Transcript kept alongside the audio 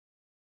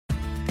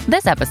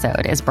This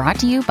episode is brought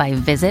to you by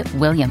Visit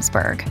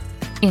Williamsburg.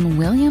 In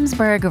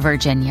Williamsburg,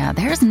 Virginia,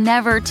 there's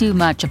never too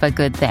much of a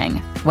good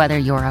thing. Whether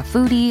you're a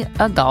foodie,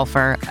 a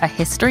golfer, a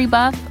history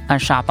buff, a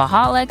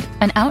shopaholic,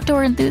 an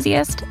outdoor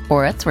enthusiast,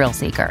 or a thrill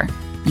seeker,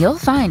 you'll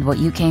find what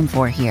you came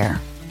for here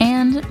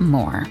and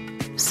more.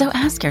 So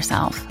ask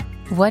yourself,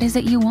 what is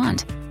it you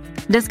want?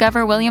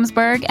 Discover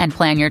Williamsburg and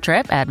plan your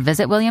trip at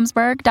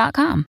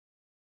visitwilliamsburg.com.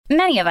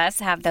 Many of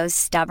us have those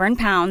stubborn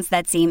pounds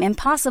that seem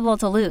impossible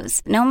to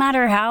lose, no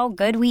matter how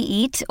good we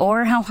eat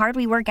or how hard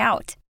we work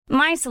out.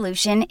 My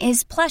solution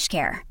is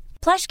PlushCare.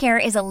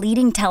 PlushCare is a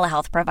leading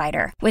telehealth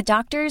provider with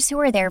doctors who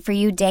are there for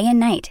you day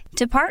and night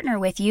to partner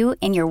with you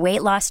in your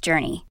weight loss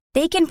journey.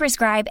 They can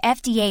prescribe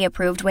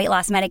FDA-approved weight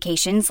loss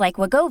medications like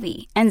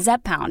Wegovy and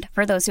Zepbound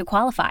for those who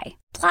qualify.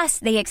 Plus,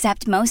 they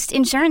accept most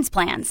insurance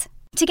plans.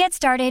 To get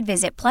started,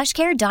 visit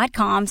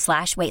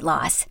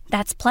plushcare.com/weightloss.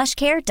 That's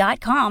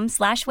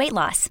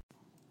plushcare.com/weightloss.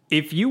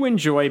 If you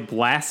enjoy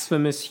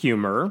blasphemous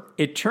humor,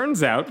 it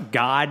turns out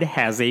God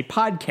has a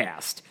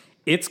podcast.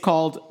 It's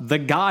called The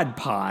God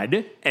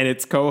Pod, and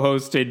it's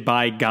co-hosted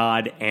by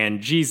God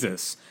and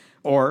Jesus.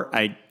 Or,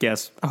 I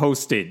guess,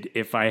 hosted,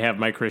 if I have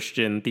my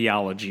Christian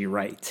theology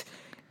right.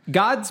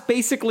 God's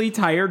basically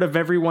tired of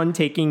everyone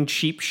taking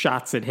cheap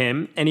shots at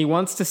him, and he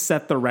wants to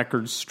set the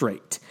record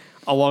straight.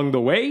 Along the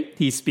way,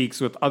 he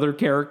speaks with other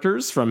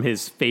characters from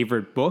his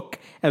favorite book,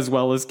 as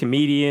well as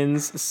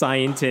comedians,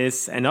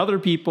 scientists, and other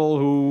people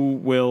who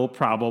will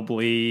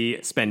probably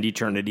spend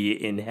eternity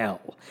in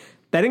hell.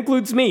 That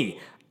includes me.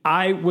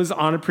 I was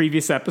on a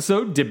previous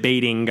episode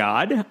debating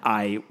God.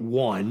 I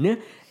won.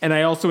 And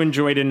I also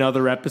enjoyed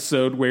another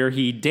episode where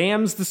he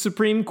damns the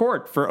Supreme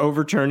Court for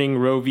overturning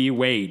Roe v.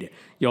 Wade.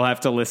 You'll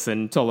have to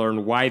listen to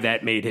learn why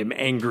that made him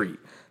angry.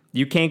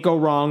 You can't go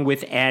wrong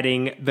with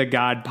adding the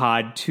God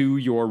Pod to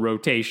your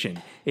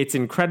rotation. It's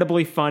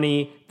incredibly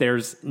funny.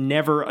 There's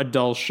never a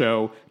dull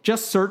show.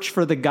 Just search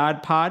for the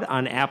God Pod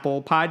on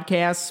Apple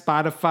Podcasts,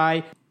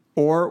 Spotify,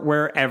 or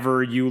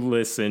wherever you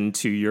listen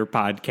to your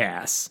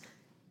podcasts.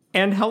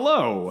 And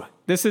hello,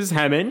 this is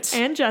Hemant.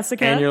 And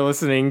Jessica. And you're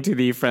listening to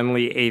the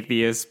Friendly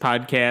Atheist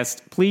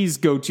Podcast. Please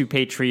go to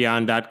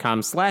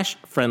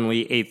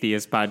patreon.com/Friendly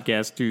Atheist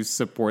Podcast to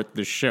support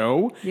the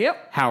show.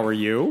 Yep. How are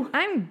you?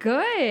 I'm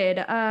good.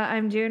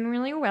 I'm doing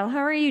really well. How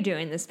are you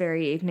doing this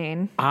very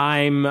evening?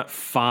 I'm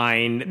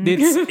fine.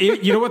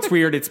 You know what's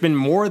weird? It's been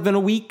more than a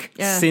week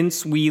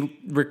since we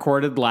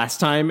recorded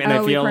last time. And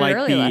I feel like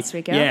last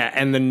week,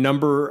 and the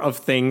number of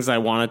things I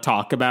want to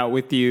talk about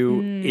with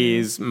you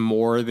is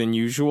more than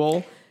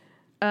usual.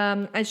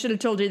 I should have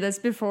told you this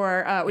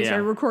before we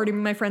started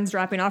recording. My friend's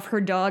dropping off her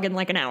dog in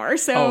like an hour,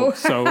 so...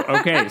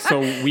 okay.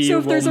 So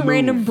if there's a move.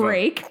 Random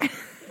break,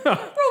 we'll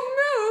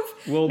move.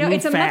 We'll move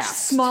it's a fast. much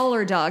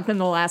smaller dog than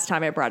the last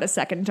time I brought a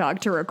second dog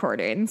to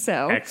recording,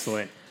 so...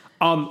 Excellent.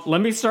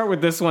 Let me start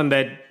with this one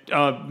that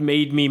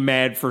made me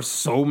mad for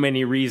so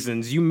many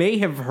reasons. You may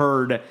have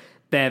heard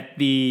that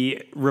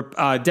the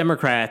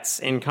Democrats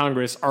in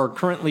Congress are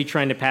currently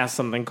trying to pass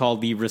something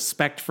called the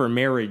Respect for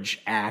Marriage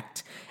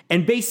Act.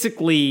 And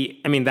basically,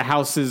 I mean, the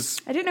House is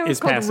passing it. I didn't know it was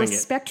called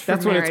Respect for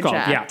That's Marriage what it's called,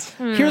 Act.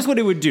 yeah. Here's what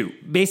it would do.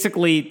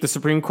 Basically, the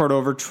Supreme Court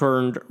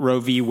overturned Roe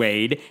v.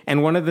 Wade,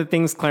 and one of the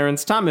things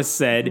Clarence Thomas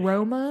said...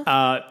 Roma?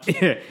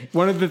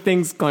 One of the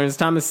things Clarence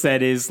Thomas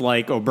said is,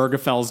 like,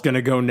 Obergefell's going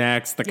to go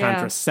next, the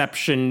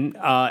contraception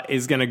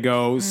is going to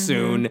go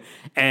soon,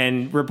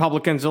 and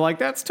Republicans are like,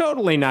 that's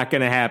totally not going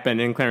to happen,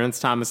 and Clarence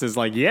Thomas is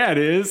like, yeah, it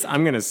is.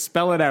 I'm going to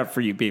spell it out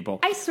for you people.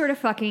 I sort of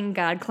fucking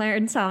God,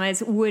 Clarence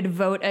Thomas would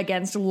vote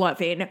against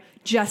loving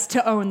just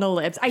to own the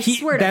libs. I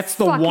swear to that's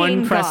the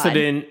one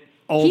precedent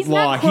old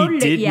law he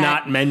did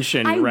not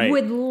mention. I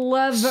would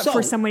love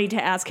for somebody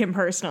to ask him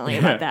personally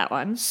about that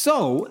one.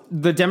 So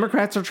the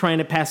Democrats are trying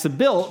to pass a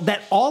bill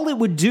that all it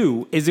would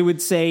do is it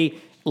would say,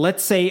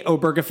 let's say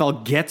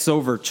Obergefell gets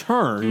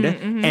overturned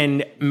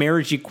and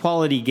marriage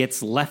equality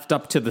gets left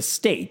up to the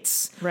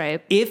states.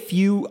 Right. If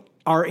you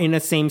are in a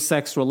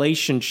same-sex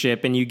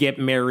relationship and you get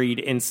married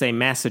in, say,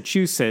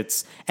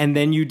 Massachusetts, and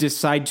then you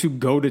decide to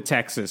go to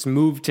Texas,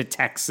 move to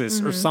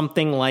Texas or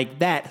something like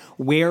that,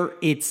 where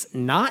it's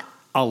not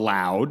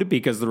allowed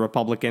because the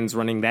Republicans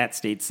running that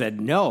state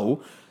said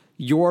no,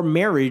 your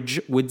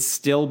marriage would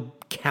still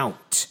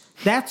count.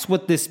 That's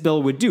what this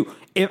bill would do.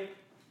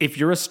 If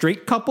you're a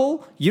straight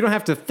couple, you don't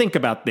have to think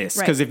about this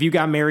because if you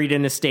got married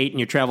in a state and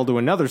you travel to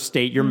another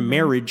state, your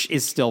marriage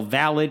is still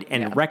valid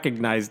and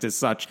recognized as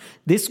such.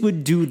 This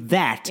would do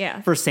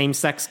that for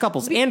same-sex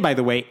couples. And, by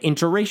the way,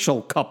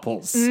 interracial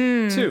couples,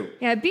 too.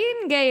 Yeah,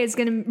 being gay is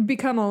going to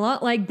become a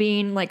lot like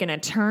being, like, an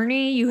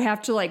attorney. You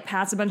have to, like,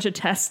 pass a bunch of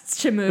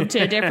tests to move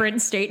to a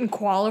different state and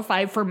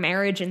qualify for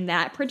marriage in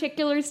that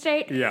particular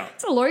state. Yeah.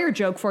 It's a lawyer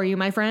joke for you,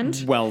 my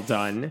friend. Well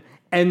done.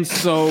 And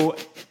so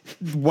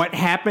what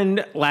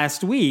happened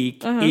last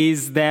week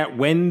is that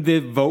when the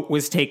vote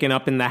was taken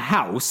up in the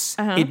House,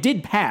 it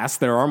did pass.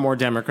 There are more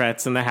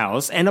Democrats in the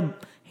House and a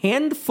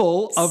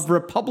handful of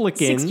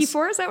Republicans.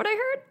 64, is that what I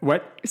heard?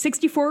 What?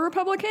 64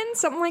 Republicans,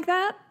 something like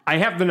that? I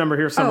have the number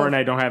here somewhere, and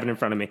I don't have it in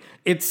front of me.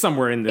 It's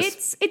somewhere in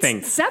this thing.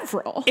 It's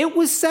several. It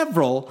was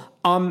several,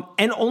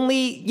 and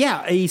only,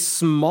 a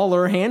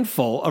smaller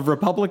handful of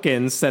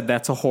Republicans said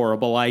that's a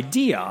horrible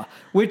idea.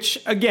 Which,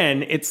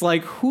 again, it's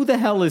like, who the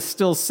hell is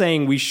still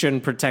saying we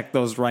shouldn't protect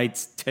those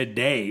rights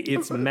today?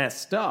 It's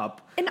messed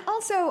up. And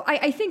also,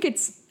 I think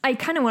I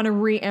kind of want to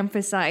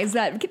re-emphasize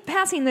that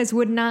passing this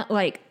would not,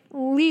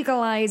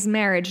 legalize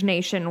marriage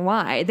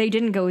nationwide. They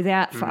didn't go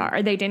that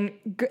far. They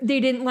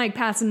didn't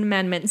pass an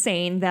amendment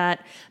saying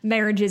that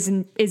marriage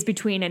is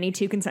between any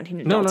two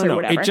consenting adults or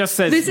whatever. It just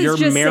says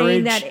your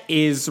marriage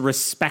is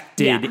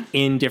respected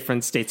in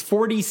different states.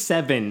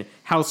 47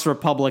 House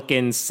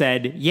Republicans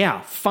said,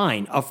 yeah,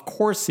 fine, of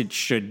course it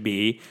should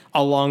be,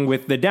 along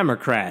with the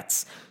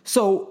Democrats.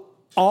 So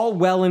all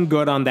well and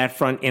good on that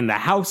front in the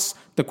House.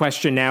 The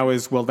question now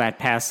is, will that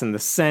pass in the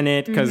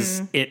Senate?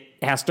 Because it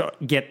has to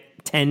get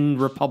 10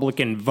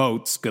 Republican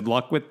votes. Good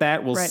luck with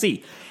that. We'll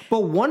see.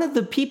 But one of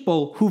the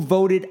people who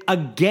voted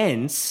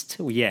against,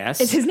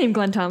 is his name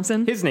Glenn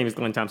Thompson? His name is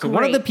Glenn Thompson. Great.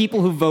 One of the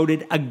people who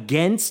voted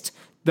against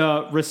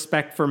the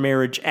Respect for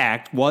Marriage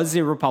Act was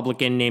a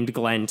Republican named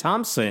Glenn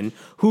Thompson,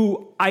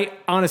 who I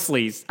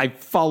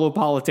follow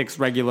politics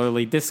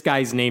regularly. This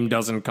guy's name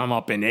doesn't come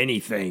up in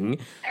anything.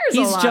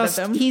 There's a lot of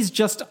them. He's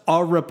just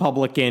a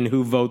Republican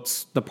who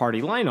votes the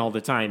party line all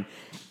the time.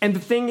 And the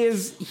thing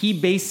is, he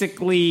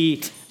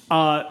basically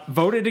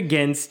voted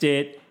against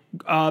it,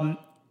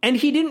 and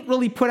he didn't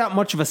really put out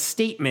much of a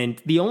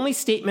statement. The only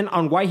statement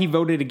on why he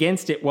voted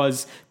against it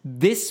was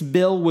this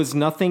bill was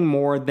nothing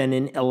more than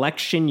an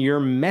election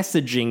year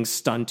messaging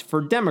stunt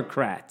for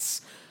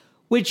Democrats,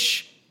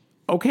 which,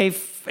 okay,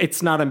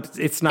 it's not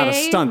a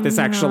stunt. This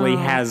actually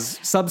has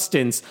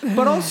substance,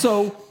 but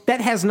also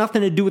that has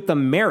nothing to do with the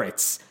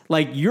merits.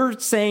 Like, you're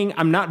saying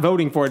I'm not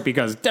voting for it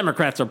because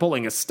Democrats are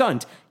pulling a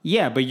stunt.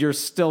 Yeah, but you're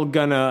still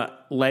gonna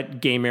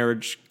let gay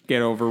marriage get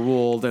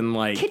overruled and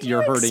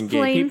you're hurting gay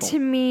people. Explain to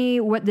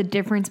me what the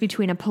difference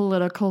between a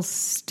political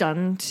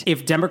stunt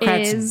if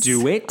Democrats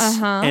do it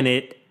and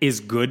it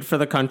is good for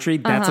the country,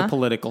 that's a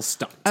political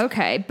stunt.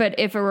 Okay, but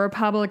if a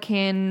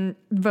Republican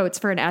votes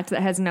for an act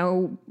that has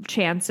no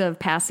chance of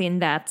passing,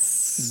 that's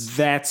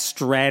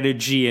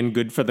strategy and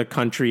good for the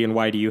country. And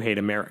why do you hate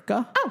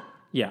America? Oh,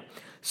 yeah.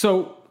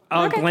 So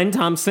Glenn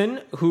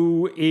Thompson,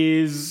 who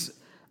is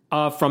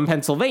from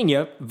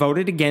Pennsylvania,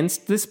 voted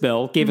against this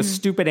bill, gave a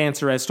stupid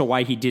answer as to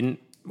why he didn't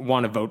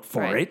want to vote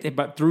for it,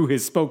 but through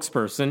his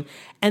spokesperson.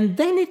 And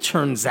then it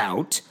turns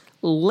out,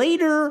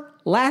 later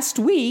last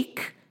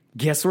week,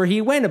 guess where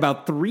he went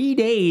about 3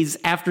 days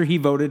after he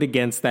voted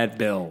against that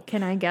bill?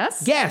 Can I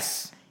guess?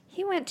 Guess.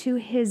 He went to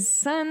his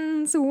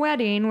son's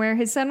wedding where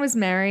his son was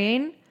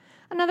marrying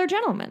another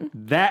gentleman.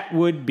 That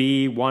would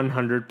be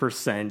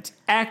 100%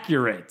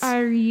 accurate.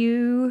 Are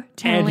you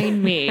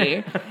telling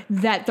me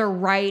that the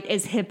right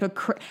is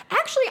hypocrite?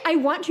 Actually, I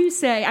want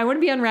to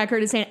be on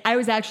record as saying I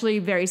was actually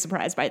very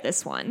surprised by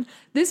this one.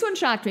 This one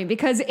shocked me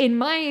because in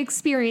my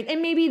experience,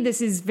 and maybe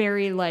this is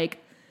very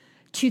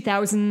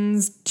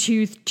 2000s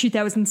to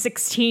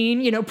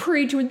 2016,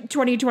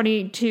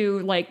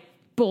 pre-2022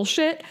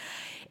 bullshit,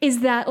 is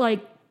that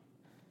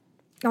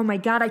oh my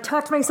God, I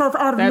talked myself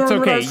out of That's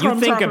knowing okay. what I was You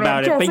think talking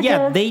about it. Jessica. But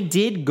yeah, they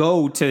did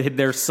go to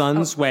their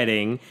son's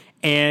wedding.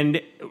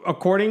 And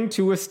according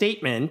to a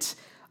statement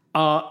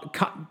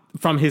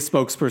from his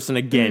spokesperson,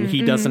 again,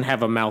 he doesn't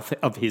have a mouth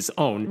of his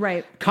own.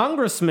 Right.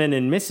 Congressman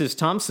and Mrs.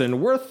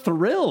 Thompson were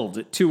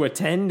thrilled to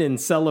attend and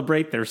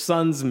celebrate their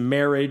son's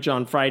marriage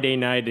on Friday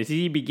night as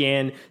he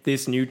began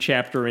this new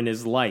chapter in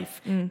his life.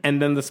 And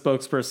then the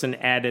spokesperson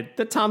added,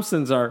 the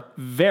Thompsons are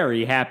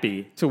very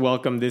happy to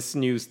welcome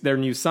their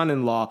new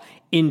son-in-law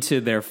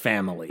into their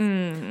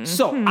family.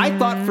 So I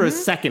thought for a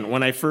second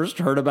when I first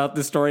heard about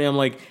this story, I'm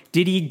like,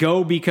 did he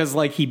go because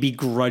he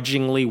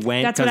begrudgingly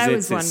went because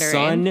it's his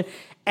son?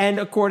 And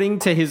according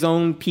to his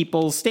own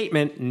people's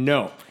statement,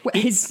 no.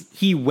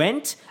 He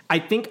went. I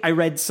think I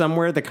read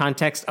somewhere the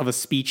context of a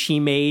speech he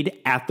made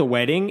at the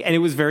wedding, and it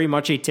was very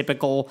much a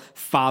typical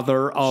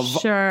father of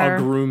a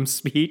groom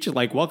speech,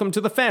 welcome to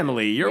the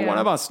family, you're one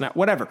of us now,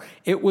 whatever.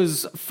 It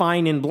was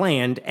fine and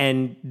bland,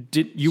 and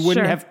you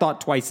wouldn't have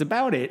thought twice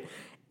about it.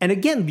 And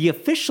again, the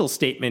official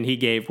statement he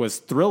gave was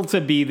thrilled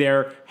to be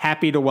there,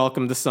 happy to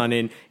welcome the son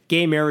in,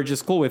 gay marriage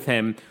is cool with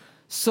him.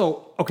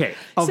 So, okay,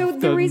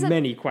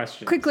 many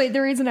questions. Quickly,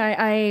 the reason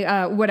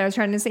I what I was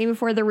trying to say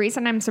before, the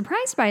reason I'm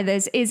surprised by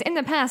this is in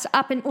the past,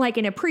 up in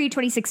in a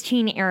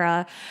pre-2016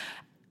 era,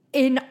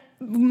 in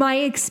my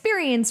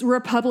experience,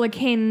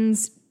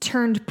 Republicans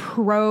turned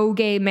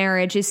pro-gay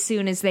marriage as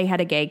soon as they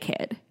had a gay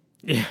kid.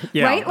 Yeah,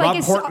 right?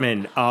 Rob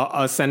Portman,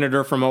 a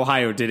senator from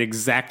Ohio, did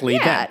exactly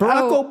that.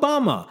 Barack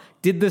Obama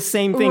did the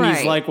same thing.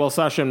 He's like, well,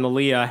 Sasha and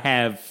Malia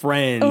have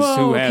friends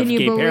who have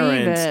gay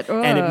parents.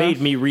 And it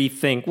made me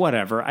rethink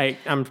whatever.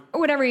 I'm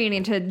whatever you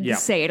need to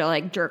say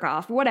to jerk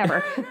off,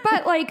 whatever.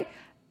 But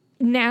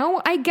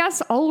now I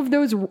guess all of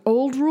those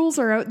old rules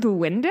are out the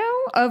window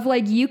of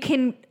you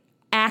can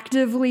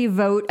actively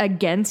vote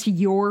against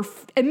your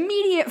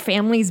immediate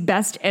family's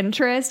best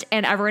interest,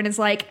 and everyone is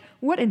like,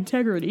 what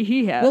integrity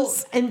he has. Well,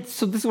 and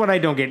so this is what I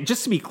don't get.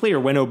 Just to be clear,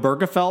 when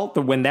Obergefell,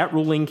 when that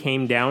ruling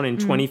came down in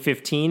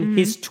 2015,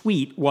 his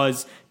tweet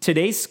was,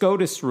 today's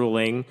SCOTUS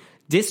ruling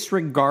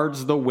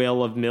disregards the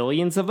will of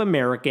millions of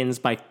Americans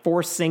by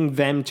forcing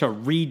them to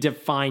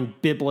redefine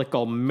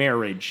biblical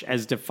marriage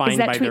as defined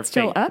by their faith. Is that tweet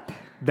still up?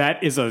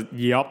 That is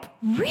yup.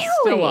 Really?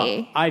 Still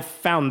up. I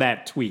found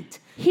that tweet.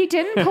 He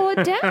didn't pull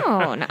it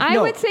down. I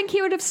would think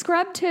he would have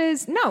scrubbed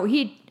his... No,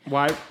 he...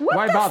 Why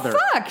What the bother?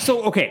 fuck?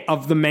 So, okay,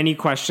 of the many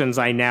questions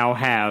I now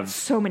have...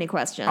 So many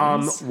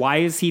questions. why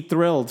is he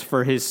thrilled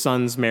for his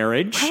son's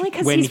marriage? Probably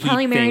because he's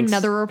probably married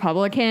another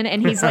Republican,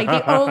 and he's like,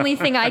 the only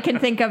thing I can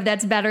think of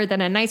that's better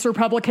than a nice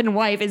Republican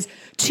wife is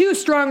two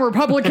strong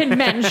Republican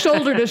men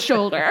shoulder to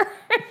shoulder.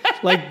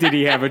 Like, did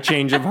he have a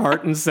change of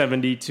heart in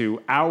 72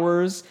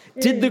 hours?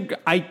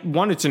 I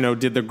wanted to know,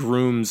 did the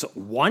grooms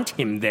want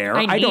him there?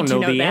 I don't know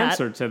the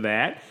answer to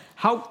that.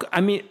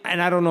 And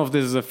I don't know if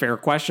this is a fair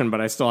question, but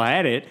I still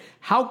had it.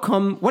 How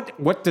come,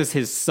 what does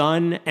his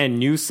son and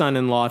new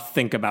son-in-law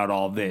think about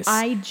all this?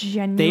 I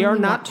genuinely They are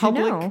not want to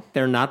public. know.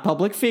 They're not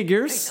public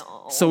figures.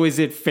 So is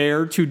it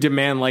fair to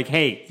demand, like,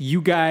 hey,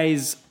 you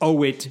guys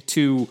owe it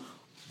to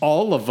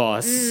all of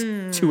us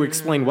to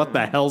explain what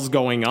the hell's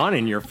going on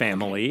in your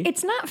family?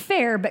 It's not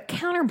fair, but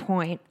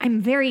counterpoint,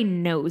 I'm very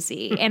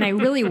nosy and I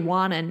really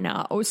want to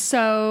know.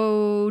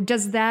 So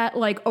does that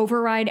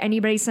override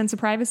anybody's sense of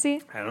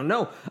privacy? I don't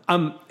know.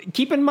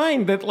 Keep in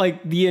mind that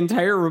the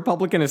entire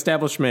Republican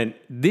establishment,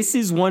 this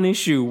is one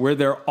issue where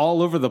they're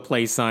all over the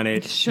place on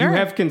it. Sure. You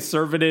have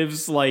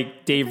conservatives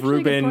like Dave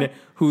Rubin,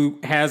 who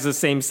has a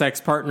same-sex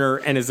partner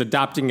and is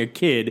adopting a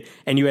kid,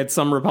 and you had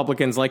some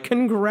Republicans like,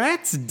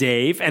 congrats,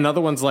 Dave, and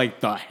other ones like,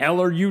 the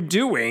hell are you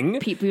doing?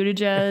 Pete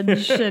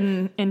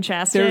Buttigieg and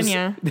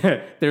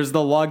Chastain, There's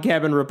the log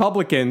cabin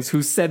Republicans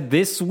who said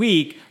this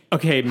week,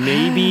 okay,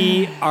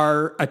 maybe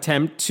our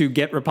attempt to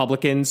get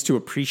Republicans to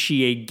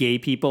appreciate gay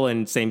people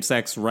and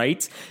same-sex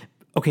rights,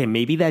 okay,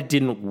 maybe that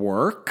didn't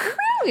work.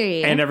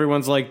 Really? And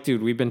everyone's like,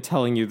 dude, we've been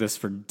telling you this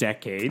for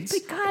decades.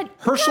 But God,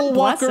 Herschel God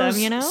bless Walker's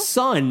him,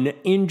 son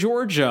in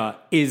Georgia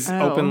is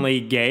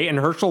openly gay, and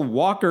Herschel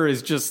Walker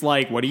is just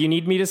like, what do you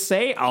need me to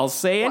say? I'll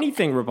say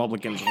anything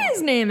Republicans want.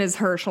 His name is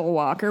Herschel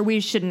Walker.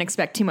 We shouldn't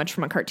expect too much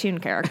from a cartoon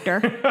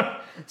character.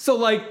 So,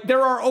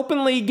 there are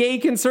openly gay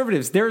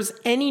conservatives. There's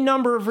any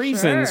number of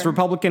reasons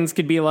Republicans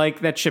could be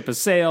like, that ship has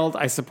sailed.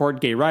 I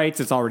support gay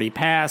rights. It's already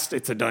passed.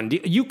 It's a done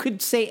deal. You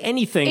could say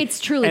anything. It's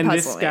truly and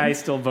puzzling. This guy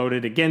still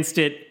voted against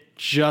it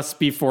just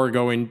before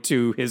going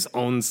to his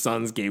own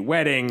son's gay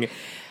wedding.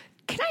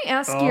 Can I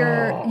ask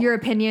your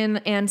opinion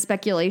and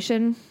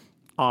speculation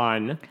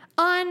On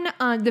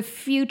the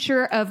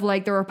future of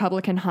the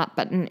Republican hot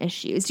button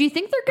issues? Do you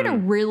think they're going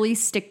to really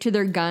stick to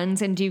their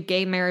guns and do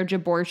gay marriage,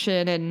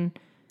 abortion, and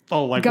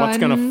what's guns?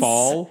 going to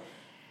fall?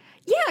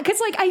 Yeah,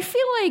 because I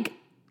feel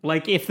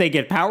like if they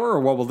get power, or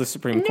what will the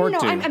Supreme Court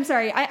do? I'm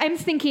sorry. I'm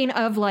thinking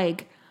of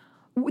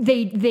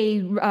they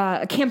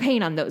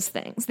campaign on those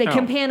things. They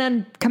campaign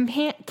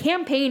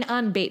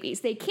on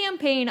babies. They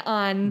campaign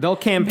on They'll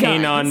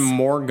campaign guns. on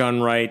more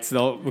gun rights.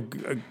 They'll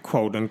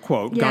quote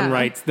unquote gun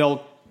rights.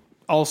 They'll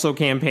also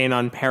campaign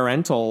on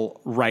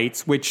parental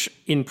rights, which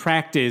in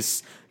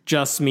practice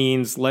just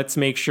means let's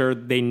make sure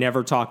they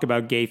never talk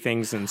about gay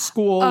things in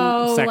school.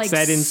 Sex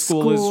ed in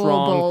school is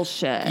wrong.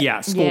 Bullshit.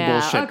 Yeah, school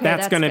bullshit. Okay,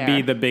 that's going to be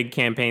fair. the big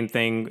campaign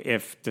thing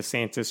if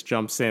DeSantis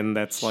jumps in.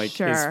 That's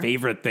Sure. his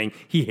favorite thing.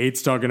 He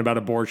hates talking about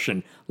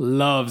abortion,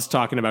 loves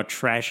talking about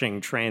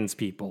trashing trans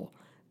people.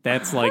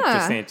 That's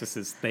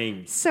DeSantis's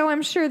thing. So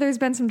I'm sure there's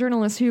been some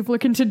journalists who've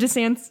looked into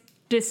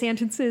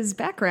DeSantis's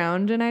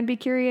background, and I'd be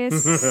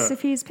curious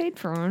if he's paid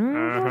for it.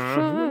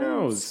 Who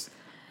knows?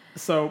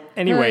 So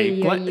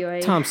anyway,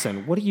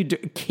 Thompson, what are you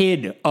doing?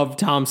 Kid of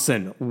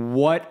Thompson,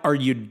 what are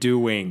you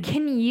doing?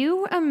 Can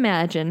you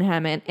imagine,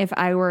 Hammett, if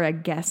I were a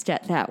guest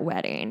at that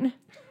wedding?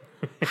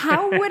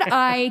 How would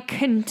I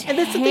contain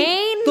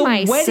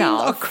myself? The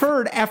wedding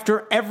occurred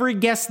after every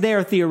guest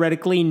there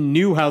theoretically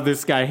knew how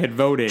this guy had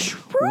voted.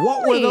 Truly.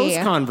 What were those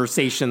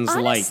conversations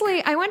like?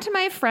 Honestly, I went to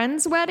my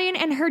friend's wedding,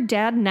 and her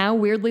dad now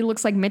weirdly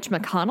looks like Mitch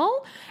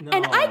McConnell,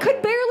 and I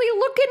could barely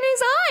look in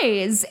his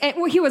eyes.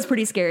 And, he was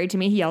pretty scary to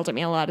me. He yelled at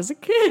me a lot as a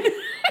kid.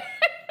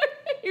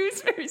 He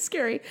was very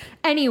scary.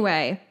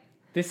 Anyway.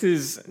 This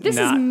is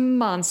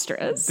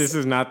monstrous. This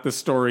is not the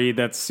story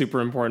that's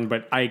super important,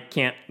 but I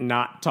can't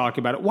not talk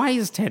about it. Why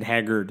is Ted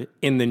Haggard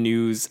in the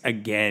news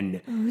again?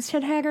 Who's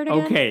Ted Haggard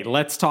again? Okay,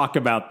 let's talk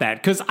about that.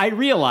 Because I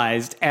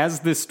realized as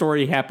this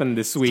story happened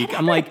this week,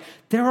 I'm like,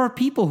 there are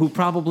people who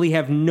probably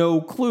have no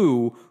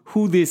clue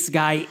who this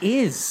guy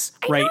is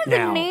right now. I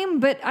know the name,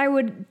 but I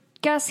would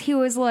guess he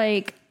was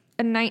a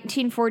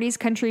 1940s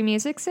country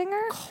music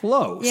singer?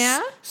 Close.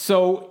 Yeah?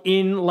 So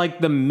in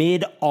the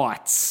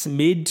mid-aughts,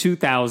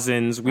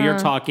 mid-2000s, we are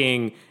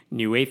talking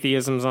new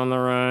atheism's on the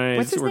rise.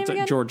 What's his name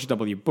again? George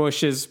W.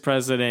 Bush is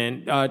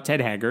president. Ted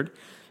Haggard.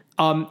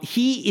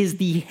 He is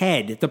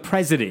the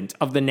president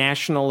of the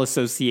National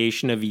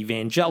Association of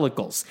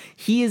Evangelicals.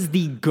 He is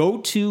the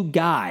go-to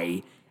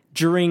guy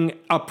during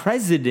a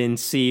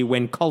presidency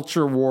when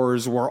culture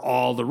wars were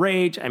all the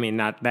rage. I mean,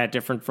 not that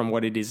different from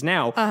what it is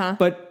now,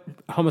 but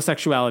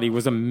homosexuality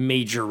was a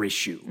major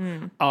issue.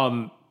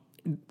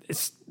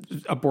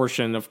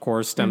 Abortion, of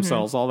course, stem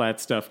cells, all that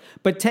stuff.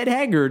 But Ted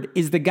Haggard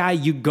is the guy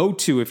you go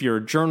to if you're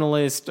a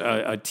journalist,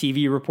 a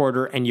TV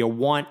reporter, and you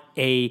want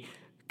a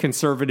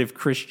conservative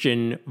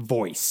Christian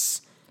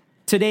voice.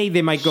 Today,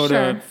 they might go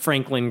to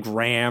Franklin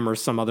Graham or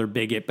some other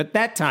bigot, but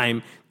that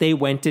time, they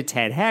went to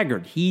Ted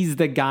Haggard. He's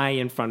the guy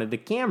in front of the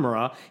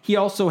camera. He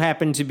also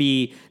happened to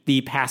be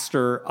the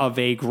pastor of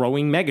a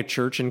growing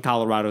megachurch in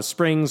Colorado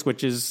Springs,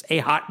 which is a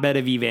hotbed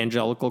of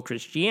evangelical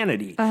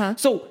Christianity.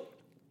 So,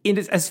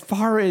 as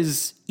far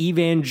as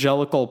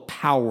evangelical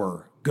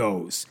power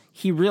goes,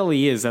 he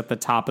really is at the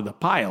top of the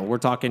pile. We're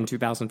talking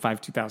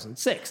 2005,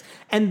 2006.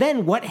 And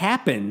then what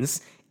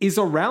happens is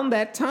around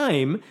that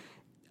time,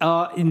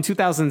 in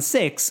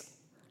 2006,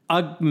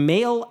 a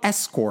male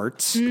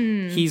escort,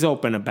 he's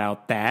open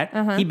about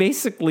that. He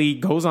basically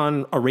goes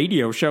on a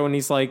radio show and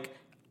he's like,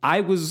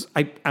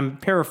 I'm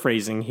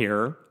paraphrasing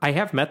here. I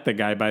have met the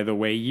guy, by the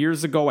way.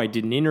 Years ago, I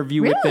did an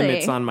interview with him.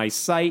 It's on my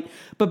site.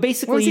 But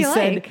basically, he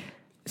said,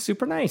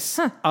 super nice.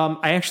 I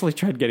actually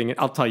tried getting it.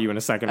 I'll tell you in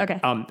a second.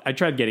 Okay. I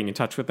tried getting in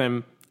touch with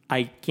him.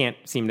 I can't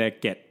seem to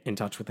get in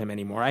touch with him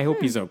anymore. I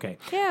hope he's okay.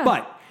 Yeah.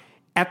 But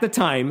at the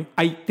time,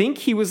 I think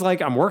he was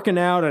like, I'm working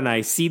out and I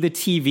see the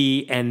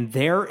TV and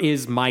there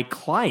is my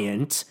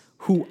client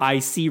who I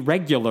see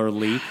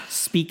regularly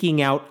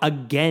speaking out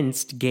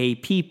against gay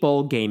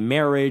people, gay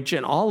marriage,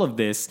 and all of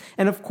this.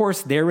 And of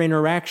course, their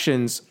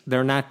interactions,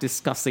 they're not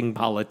discussing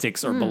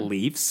politics or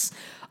beliefs.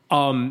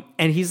 And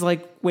he's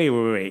like,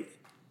 wait.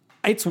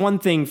 It's one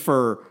thing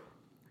for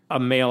a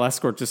male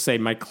escort to say,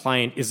 my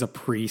client is a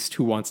priest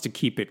who wants to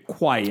keep it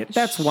quiet.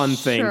 That's one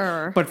thing.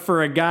 But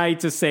for a guy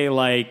to say,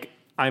 like,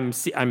 I'm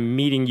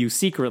meeting you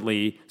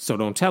secretly, so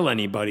don't tell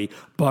anybody,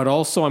 but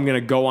also I'm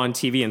going to go on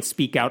TV and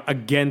speak out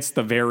against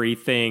the very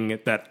thing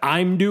that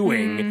I'm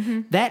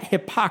doing, that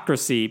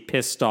hypocrisy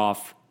pissed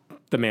off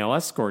the male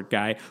escort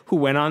guy, who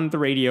went on the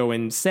radio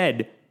and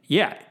said,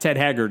 yeah, Ted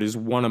Haggard is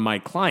one of my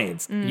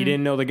clients. He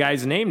didn't know the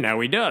guy's name.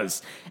 Now he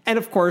does. And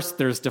of course,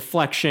 there's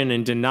deflection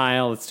and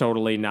denial. It's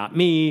totally not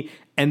me.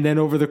 And then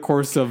over the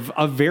course of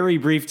a very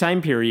brief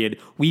time period,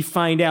 we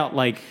find out,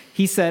 like,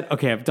 he said,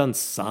 okay, I've done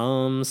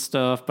some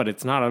stuff, but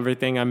it's not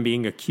everything I'm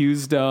being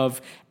accused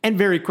of. And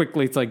very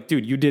quickly, it's like,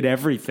 dude, you did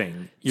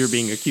everything you're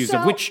being accused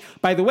of, which,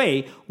 by the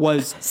way,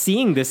 was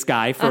seeing this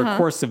guy for a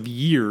course of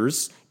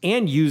years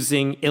and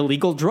using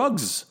illegal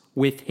drugs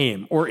with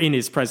him, or in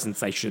his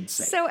presence, I should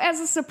say. So as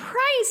a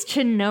surprise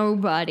to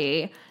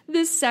nobody,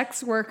 this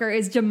sex worker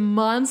is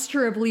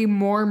demonstrably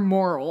more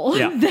moral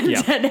than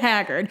Ted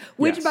Haggard.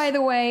 Which, by the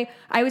way,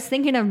 I was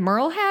thinking of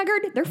Merle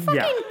Haggard. They're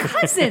fucking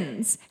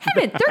cousins.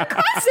 They're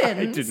cousins.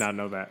 I did not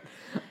know that.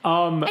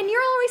 And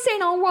you're always saying,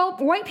 oh, well,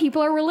 white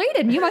people are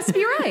related. You must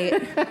be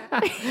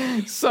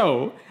right.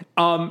 So,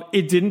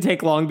 it didn't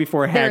take long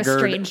before Haggard... They're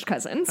estranged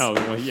cousins. Oh,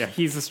 well, yeah.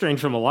 He's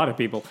estranged from a lot of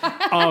people.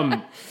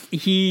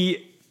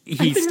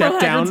 He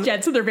stepped down.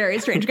 Dead, so they're very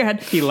strange. Go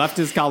ahead. He left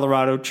his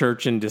Colorado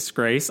church in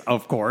disgrace,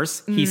 of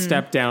course. He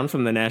stepped down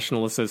from the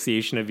National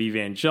Association of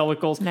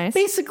Evangelicals. Nice.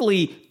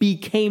 Basically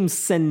became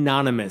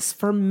synonymous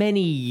for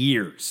many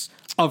years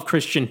of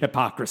Christian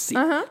hypocrisy.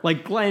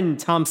 Like Glenn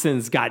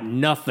Thompson's got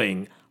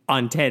nothing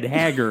on Ted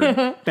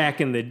Haggard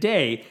back in the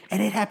day, and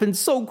it happened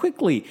so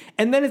quickly.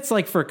 And then it's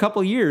like for a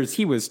couple years,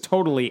 he was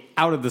totally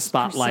out of the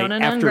spotlight Persona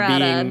non after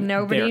grata. being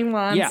Nobody there.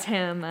 wants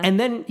him. And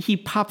then he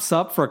pops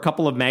up for a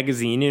couple of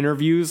magazine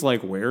interviews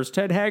like, where's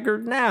Ted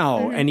Haggard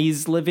now? And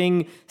he's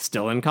living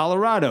still in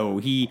Colorado.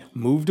 He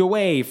moved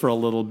away for a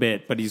little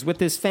bit, but he's with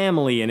his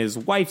family and his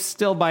wife's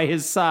still by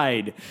his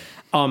side.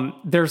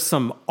 There's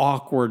some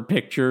awkward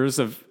pictures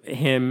of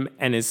him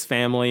and his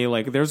family.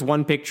 Like there's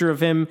one picture of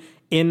him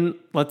in,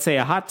 let's say,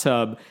 a hot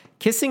tub,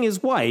 kissing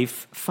his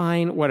wife.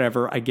 Fine,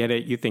 whatever, I get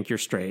it, you think you're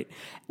straight.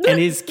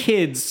 And his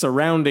kids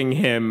surrounding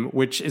him,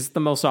 which is the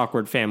most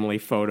awkward family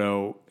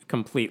photo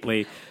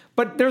completely.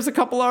 But there's a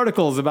couple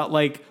articles about,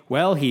 like,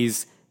 well,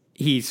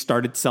 he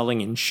started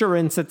selling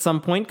insurance at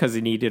some point because he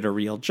needed a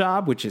real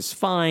job, which is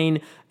fine.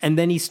 And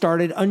then he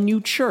started a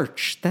new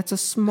church. That's a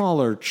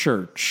smaller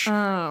church.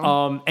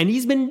 And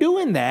he's been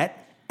doing that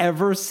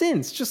ever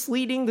since, just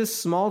leading this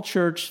small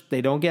church.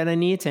 They don't get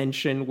any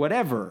attention,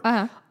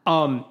 whatever.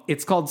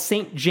 It's called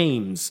St.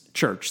 James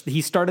Church. He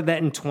started that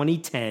in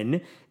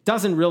 2010.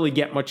 Doesn't really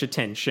get much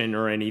attention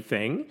or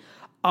anything.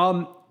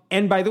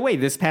 And by the way,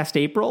 this past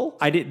April,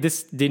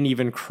 this didn't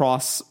even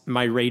cross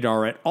my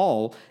radar at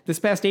all. This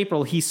past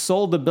April, he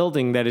sold the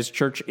building that his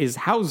church is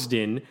housed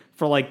in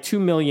for like $2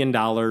 million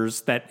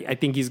that I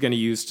think he's going to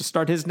use to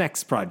start his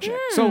next project.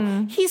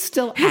 So he's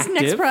still active. His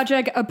next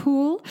project, a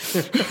pool?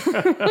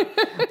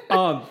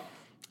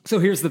 So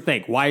here's the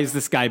thing. Why is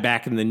this guy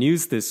back in the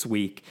news this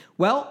week?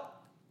 Well,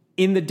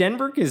 In the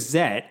Denver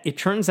Gazette, it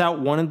turns out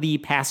one of the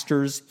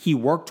pastors he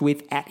worked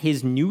with at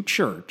his new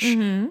church,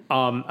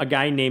 a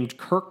guy named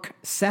Kirk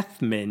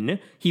Sethman,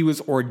 he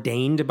was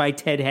ordained by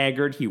Ted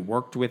Haggard. He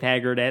worked with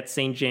Haggard at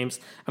St. James.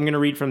 I'm going to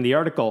read from the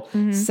article.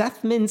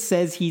 Sethman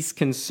says he's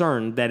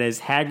concerned that as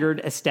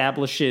Haggard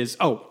establishes...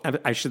 Oh,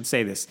 I should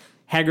say this.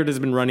 Haggard has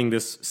been running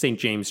this St.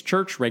 James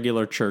church,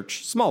 regular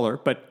church, smaller,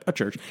 but a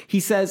church. He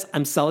says,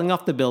 I'm selling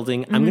off the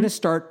building. I'm going to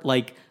start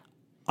like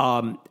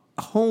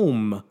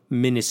home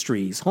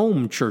ministries,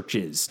 home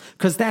churches,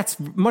 because that's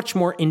much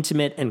more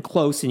intimate and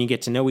close and you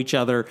get to know each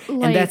other.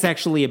 And that's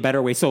actually a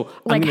better way. So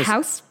like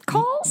house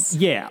calls?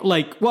 Yeah.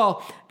 Like,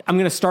 well, I'm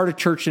going to start a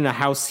church in a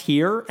house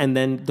here, and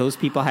then those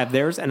people have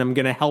theirs, and I'm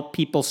going to help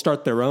people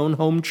start their own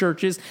home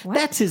churches. What?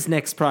 That's his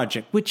next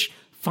project, which...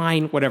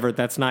 Fine, whatever.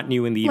 That's not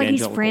new in the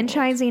evangelical world. Like he's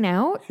franchising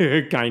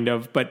out? Kind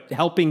of, but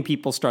helping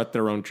people start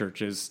their own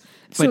churches.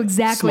 So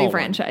exactly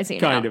franchising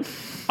out. Kind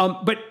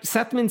of. But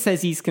Sethman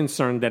says he's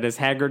concerned that as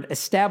Haggard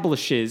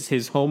establishes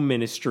his home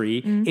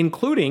ministry,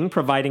 including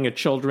providing a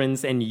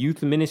children's and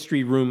youth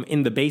ministry room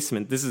in the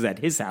basement, this is at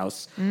his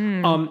house,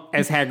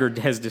 as Haggard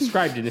has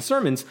described in his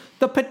sermons,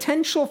 the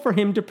potential for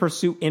him to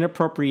pursue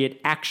inappropriate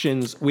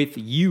actions with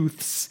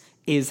youths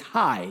is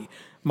high.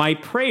 My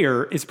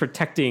prayer is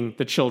protecting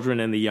the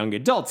children and the young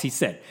adults, he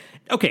said.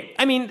 Okay,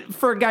 I mean,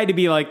 for a guy to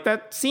be like,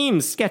 that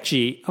seems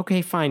sketchy.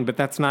 Okay, fine, but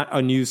that's not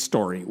a news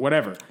story,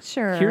 whatever.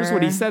 Sure. Here's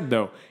what he said,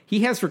 though.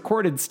 He has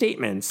recorded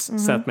statements,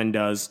 Sethman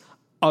does,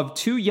 of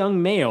two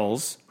young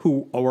males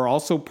who were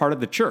also part of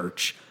the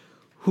church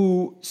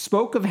who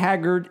spoke of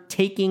Haggard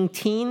taking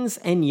teens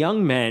and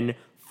young men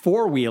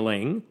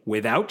four-wheeling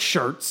without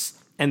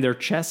shirts and their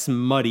chests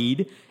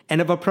muddied, and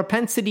of a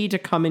propensity to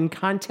come in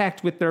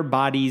contact with their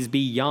bodies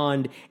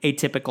beyond a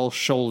typical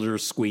shoulder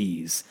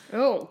squeeze.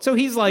 Oh. So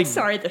he's like...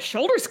 Sorry, the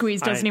shoulder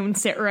squeeze doesn't even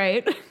sit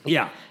right.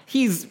 Yeah.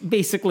 He's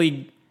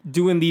basically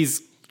doing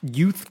these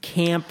youth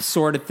camp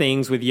sort of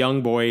things with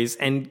young boys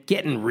and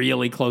getting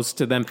really close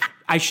to them.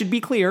 I should be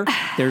clear,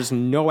 there's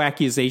no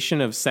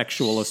accusation of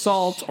sexual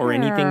assault or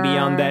anything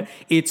beyond that.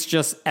 It's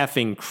just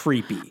effing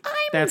creepy.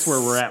 That's where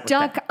we're at with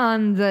that. Stuck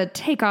on the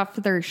take off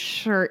their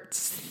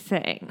shirts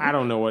thing. I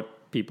don't know what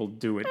people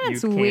do at That's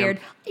youth camp. weird.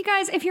 You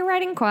guys, if you're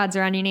riding quads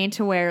around, you need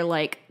to wear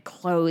like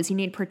clothes. You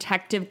need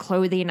protective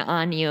clothing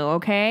on you,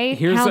 okay?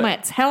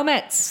 Helmets.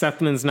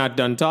 Sethman's not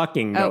done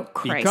talking, though. Oh,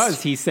 Christ.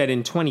 Because he said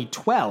in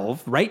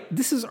 2012, right?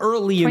 This is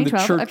early in the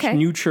church,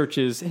 new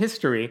church's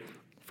history.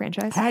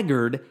 Franchise.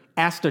 Haggard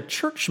asked a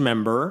church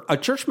member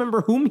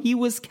whom he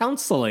was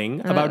counseling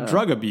about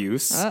drug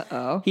abuse.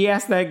 He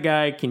asked that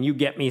guy, can you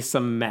get me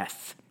some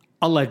meth?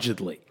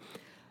 Allegedly.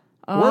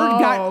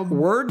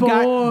 Word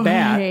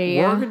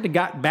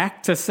got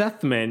back to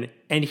Sethman,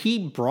 and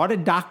he brought a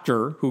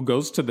doctor who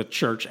goes to the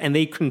church, and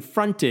they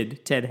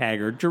confronted Ted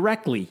Haggard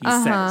directly, he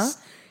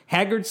says.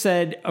 Haggard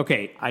said,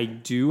 okay, I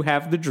do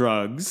have the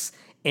drugs,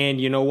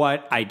 and you know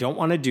what? I don't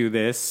want to do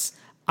this.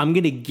 I'm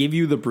going to give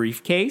you the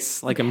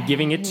briefcase. Like, I'm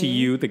giving it to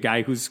you, the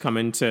guy who's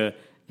coming to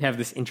have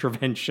this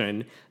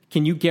intervention.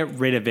 Can you get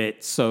rid of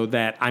it so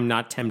that I'm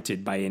not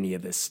tempted by any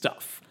of this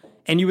stuff?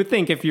 And you would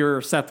think if you're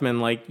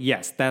Sethman, like,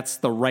 yes, that's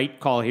the right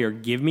call here.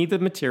 Give me the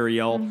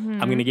material. I'm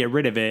going to get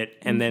rid of it.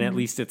 And then at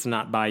least it's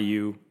not by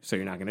you, so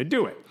you're not going to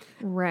do it.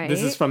 Right.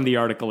 This is from the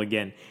article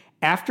again.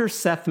 After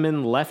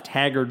Sethman left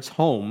Haggard's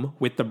home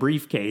with the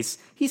briefcase,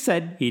 he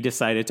said he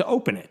decided to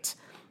open it.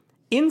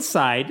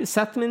 Inside,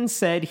 Sethman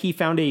said he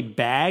found a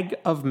bag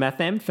of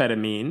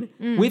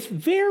methamphetamine with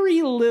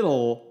very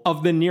little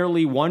of the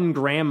nearly 1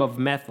 gram of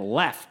meth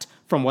left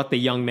from what the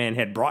young man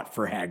had bought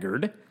for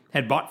Haggard.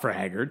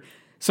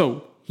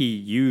 So he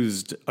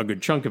used a good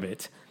chunk of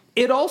it.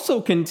 It also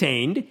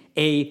contained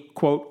a,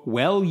 quote,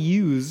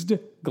 well-used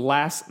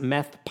glass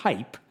meth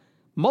pipe,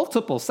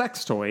 multiple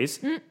sex toys,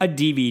 a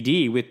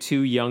DVD with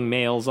 2 young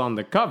males on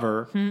the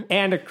cover,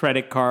 and a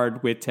credit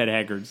card with Ted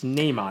Haggard's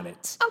name on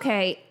it.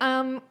 Okay,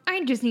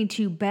 I just need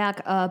to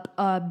back up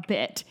a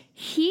bit.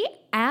 He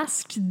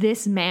asked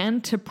this man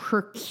to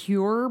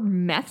procure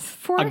meth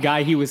for him? A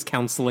guy he was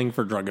counseling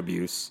for drug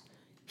abuse.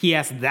 He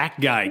asked that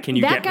guy, can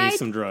you get me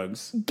some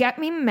drugs? Get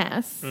me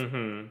meth.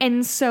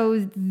 And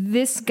so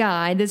this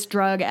guy, this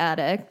drug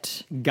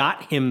addict...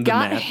 Got him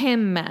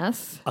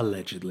meth.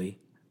 Allegedly.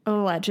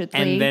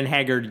 And then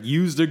Haggard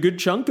used a good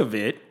chunk of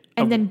it.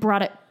 And then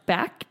brought it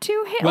back to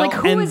him? Well, like,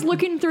 who was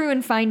looking through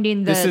and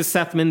finding the... This is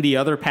Sethman, the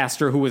other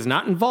pastor, who was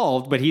not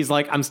involved, but he's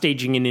like, I'm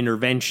staging an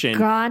intervention.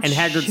 Gotcha. And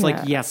Haggard's like,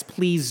 yes,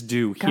 please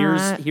do.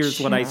 Here's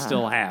what I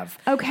still have.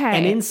 Okay.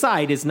 And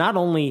inside is not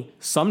only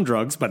some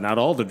drugs, but not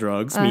all the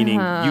drugs, meaning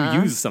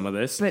you use some of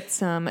this. But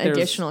some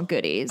additional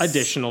goodies.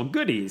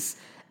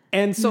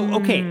 And so,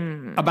 okay,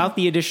 about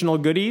the additional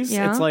goodies,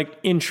 it's like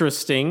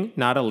interesting,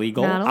 not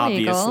illegal.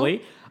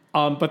 Obviously.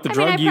 But the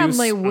drug use... I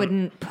probably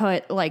wouldn't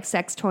put, like,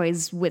 sex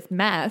toys with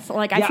meth.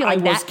 Like, I feel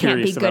like that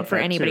can't be good for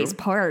anybody's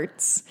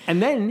parts.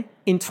 And then,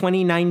 in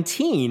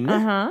 2019,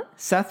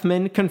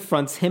 Sethman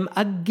confronts him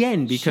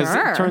again because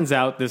it turns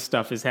out this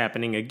stuff is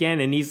happening again.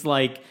 And he's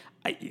like,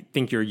 I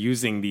think you're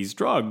using these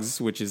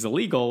drugs, which is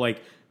illegal.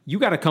 Like, you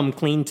got to come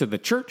clean to the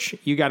church.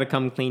 You got to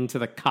come clean to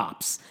the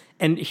cops.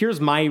 And here's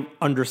my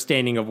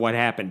understanding of what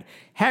happened.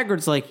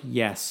 Haggard's like,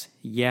 yes,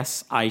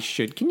 I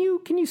should. Can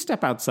you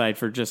step outside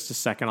for just a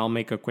second? I'll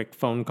make a quick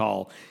phone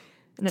call.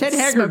 And Ted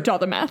Haggard all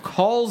the meth.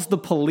 calls the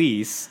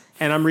police,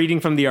 and I'm reading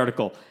from the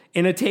article.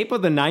 In a tape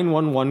of the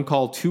 911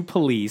 call to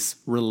police,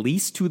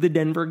 released to the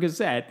Denver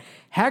Gazette,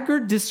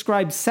 Haggard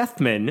described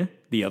Sethman,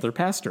 the other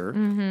pastor,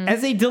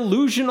 as a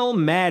delusional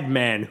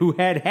madman who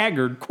had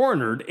Haggard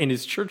cornered in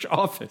his church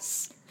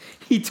office.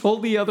 He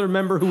told the other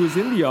member who was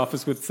in the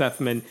office with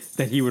Sethman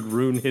that he would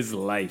ruin his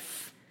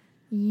life.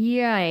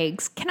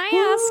 Yikes. Can I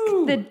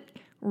ask the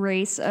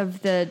race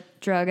of the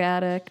drug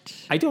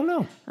addict? I don't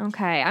know.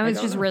 Okay, I was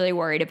just really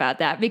worried about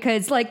that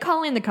because, like,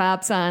 calling the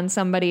cops on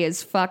somebody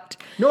is fucked.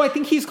 No, I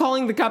think he's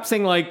calling the cops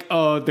saying, like,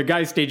 the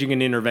guy staging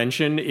an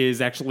intervention is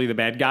actually the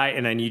bad guy,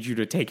 and I need you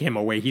to take him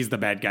away. He's the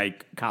bad guy.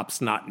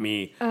 Cops, not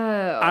me.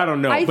 I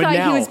don't know. I thought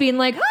he was being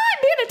like, I'm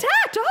being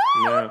attacked.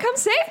 Come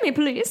save me,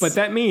 please. But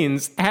that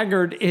means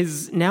Haggard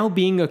is now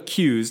being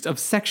accused of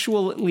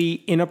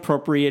sexually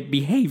inappropriate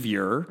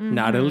behavior,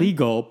 not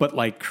illegal, but,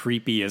 like,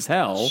 creepy as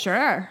hell.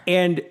 Sure.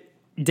 And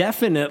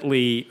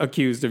definitely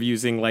accused of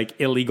using like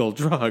illegal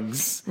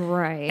drugs.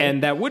 Right.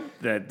 And that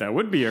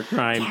would be a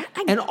crime. Yeah,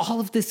 and all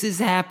of this is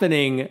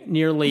happening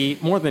nearly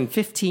more than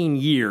 15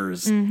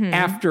 years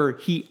after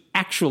he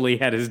actually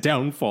had his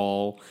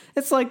downfall.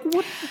 It's like,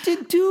 what,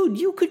 dude,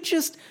 you could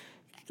just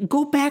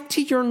go back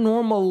to your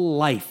normal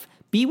life.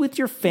 Be with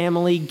your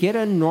family, get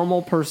a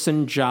normal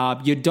person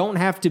job. You don't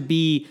have to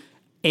be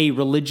a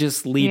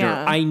religious leader.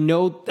 Yeah. I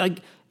know,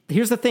 like,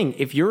 here's the thing.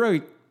 If you're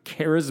a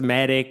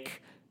charismatic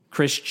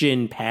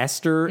Christian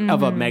pastor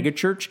of a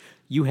megachurch,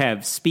 you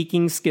have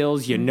speaking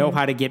skills. You know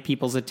how to get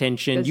people's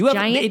attention. Those you have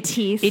giant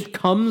teeth. It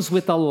comes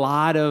with a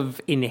lot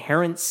of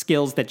inherent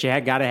skills that you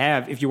got to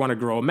have if you want to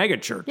grow a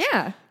megachurch.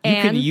 Yeah,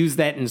 you could use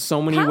that in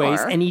so many ways,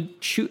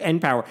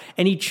 and power.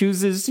 And he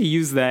chooses to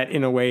use that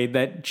in a way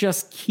that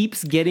just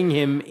keeps getting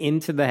him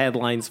into the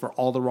headlines for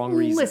all the wrong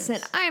reasons.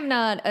 Listen, I'm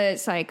not a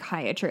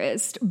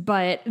psychiatrist,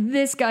 but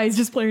this guy's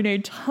displaying a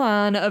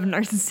ton of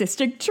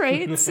narcissistic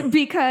traits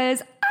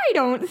because I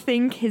don't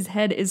think his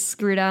head is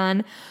screwed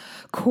on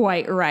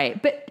quite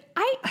right. But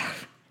I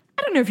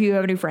don't know if you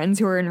have any friends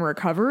who are in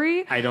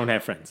recovery. I don't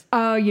have friends.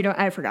 Oh, you don't?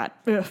 I forgot.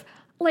 Ugh.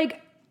 Like,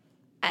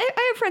 I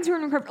have friends who are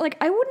in recovery. Like,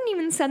 I wouldn't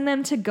even send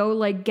them to go,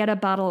 like, get a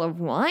bottle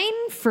of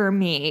wine for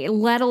me,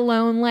 let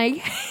alone, like,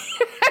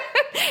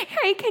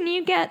 hey, can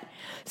you get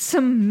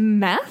some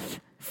meth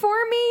for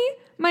me?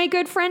 My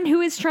good friend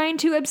who is trying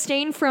to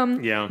abstain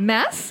from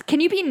meth. Can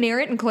you be near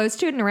it and close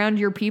to it and around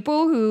your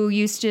people who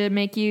used to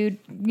make you,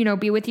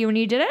 be with you when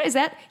you did it? Is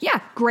that? Yeah,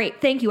 great.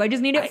 Thank you. I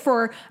just need it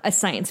for a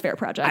science fair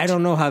project. I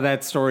don't know how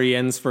that story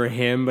ends for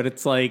him, but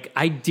it's like,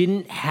 I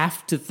didn't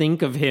have to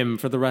think of him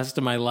for the rest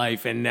of my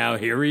life. And now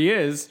here he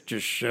is,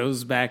 just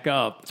shows back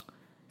up.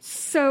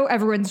 So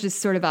everyone's just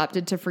sort of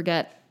opted to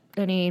forget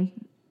any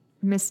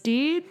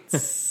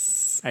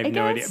misdeeds? I have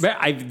no idea.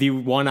 But the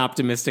one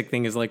optimistic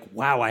thing is like,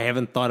 wow, I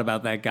haven't thought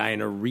about that guy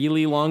in a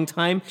really long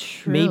time.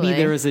 Truly. Maybe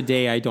there is a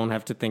day I don't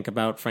have to think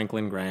about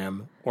Franklin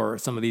Graham or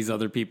some of these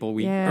other people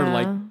or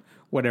like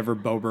whatever,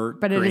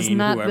 Boebert, but Green, it is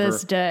not whoever.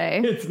 this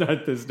day. It's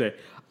not this day.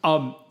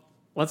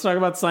 Let's talk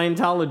about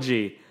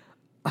Scientology.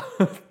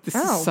 This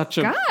is such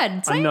another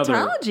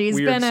Scientology's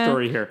weird been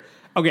story here.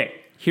 Okay.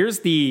 Here's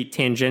the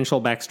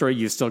tangential backstory.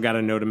 You still got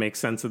to know to make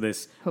sense of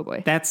this. Oh,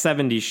 boy. That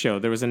 70s show,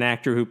 there was an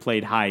actor who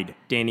played Hyde,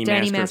 Danny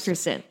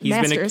Masterson.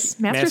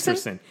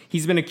 Masterson.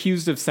 He's been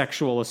accused of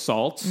sexual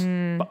assault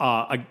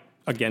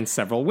against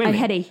several women. I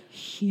had a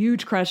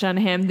huge crush on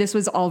him. This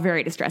was all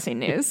very distressing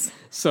news.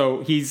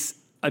 So he's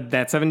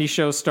that 70s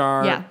show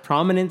star,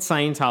 prominent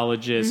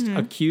Scientologist,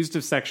 accused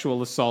of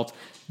sexual assault.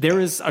 There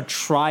is a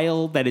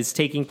trial that is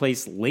taking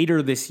place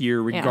later this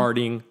year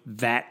regarding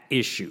that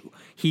issue.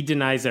 He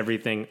denies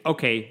everything.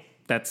 Okay,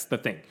 that's the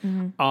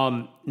thing.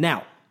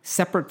 Now,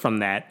 separate from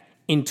that,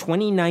 in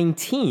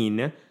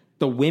 2019,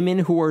 the women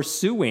who are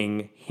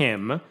suing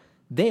him,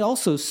 they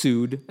also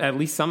sued, at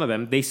least some of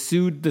them, they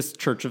sued the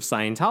Church of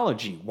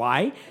Scientology.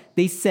 Why?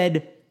 They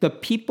said the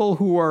people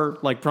who are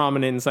like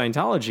prominent in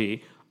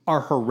Scientology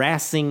are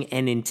harassing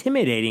and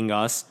intimidating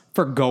us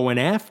for going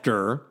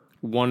after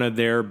one of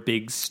their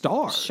big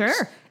stars.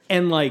 Sure.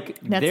 And like,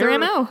 that's their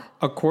MO.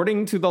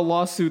 According to the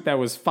lawsuit that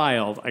was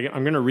filed,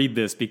 I'm going to read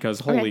this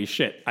because holy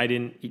shit, I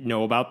didn't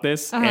know about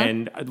this.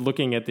 And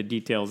looking at the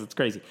details, it's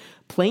crazy.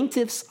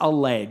 Plaintiffs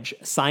allege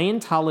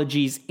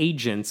Scientology's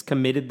agents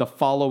committed the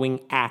following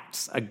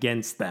acts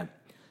against them: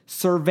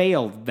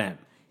 surveilled them,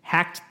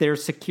 hacked their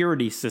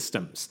security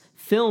systems,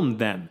 filmed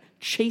them,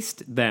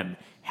 chased them,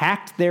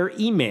 hacked their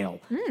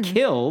email,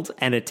 killed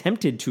and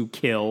attempted to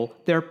kill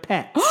their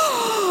pets,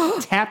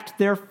 tapped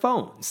their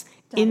phones,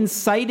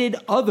 incited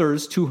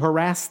others to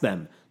harass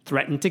them,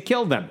 threatened to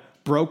kill them,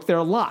 broke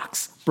their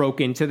locks,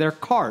 broke into their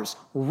cars,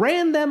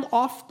 ran them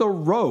off the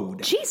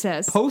road.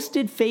 Jesus.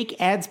 Posted fake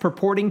ads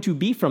purporting to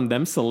be from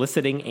them,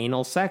 soliciting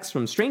anal sex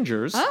from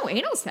strangers. Oh,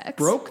 anal sex.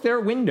 Broke their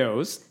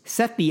windows,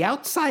 set the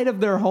outside of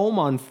their home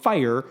on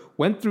fire,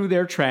 went through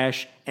their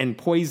trash, and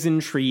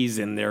poisoned trees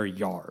in their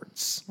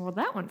yards. Well,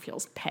 that one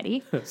feels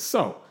petty.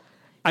 So,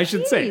 I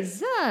should say,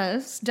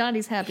 Jesus.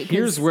 Donnie's happy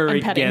here's because where I'm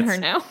it petting gets,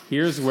 her now.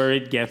 Here's where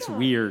it gets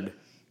weird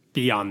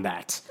beyond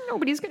that.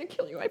 Nobody's going to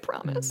kill you, I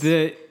promise.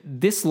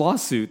 This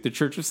lawsuit, the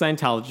Church of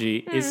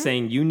Scientology, is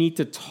saying you need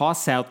to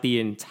toss out the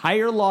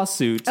entire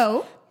lawsuit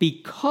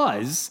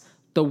because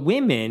the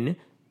women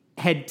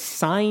had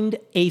signed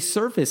a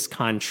service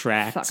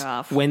contract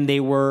when they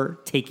were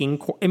taking...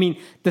 I mean,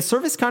 the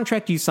service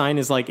contract you sign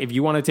is like if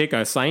you want to take a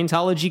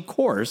Scientology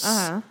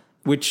course...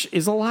 which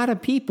is a lot of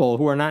people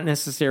who are not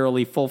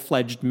necessarily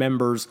full-fledged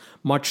members,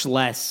 much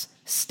less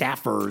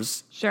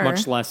staffers,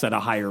 much less at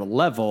a higher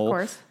level. Of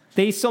course.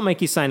 They still make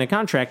you sign a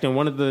contract, and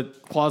one of the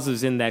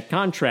clauses in that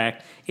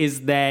contract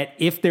is that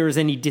if there is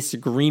any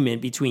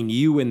disagreement between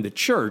you and the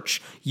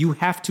church, you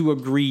have to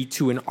agree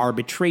to an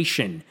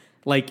arbitration,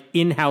 like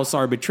in-house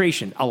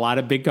arbitration. A lot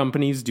of big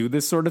companies do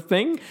this sort of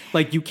thing.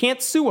 Like, you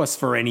can't sue us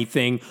for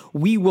anything.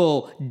 We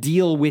will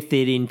deal with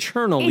it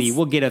internally.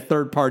 We'll get a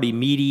third-party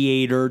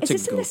mediator to go through it.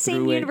 Is this in the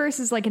same universe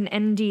as like an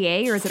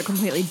NDA, or is it a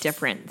completely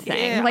different thing?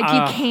 Yeah, like,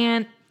 you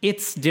can't...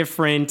 It's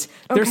different.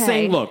 They're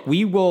saying, look,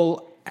 we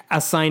will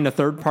assign a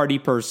third-party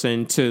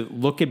person to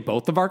look at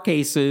both of our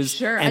cases.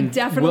 Sure, and a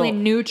definitely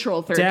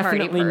neutral third-party person.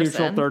 Definitely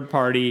neutral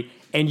third-party.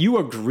 And you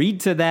agreed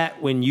to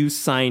that when you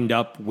signed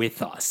up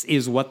with us,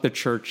 is what the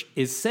church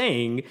is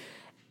saying.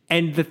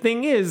 And the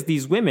thing is,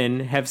 these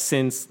women have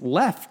since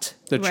left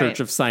the Church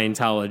of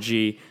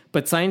Scientology,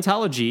 but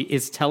Scientology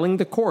is telling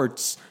the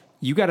courts,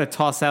 you got to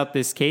toss out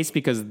this case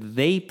because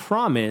they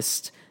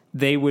promised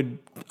they would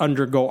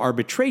undergo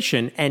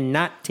arbitration and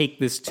not take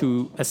this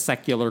to a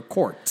secular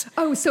court.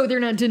 Oh, so they're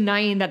not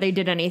denying that they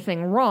did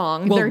anything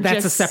wrong. Well, they're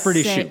that's just a separate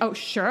issue. Oh,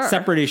 sure.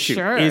 Separate issue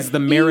is the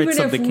merits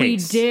of the case. Even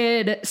if we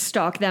did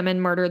stalk them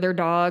and murder their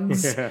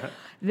dogs,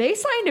 they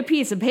signed a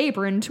piece of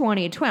paper in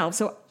 2012,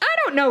 so I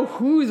don't know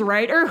who's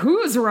right or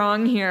who's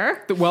wrong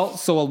here. Well,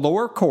 so a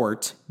lower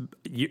court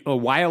a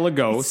while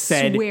ago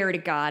said... Swear to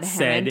God,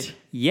 haven't.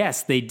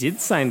 Yes, they did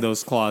sign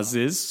those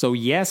clauses, so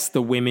yes,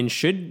 the women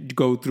should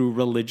go through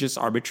religious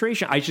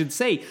arbitration. I should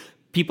say,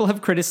 people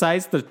have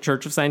criticized the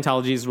Church of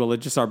Scientology's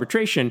religious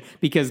arbitration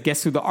because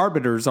guess who the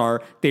arbiters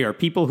are? They are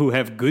people who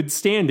have good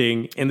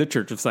standing in the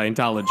Church of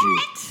Scientology.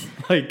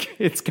 What? Like,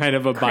 it's kind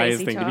of a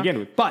biased thing to begin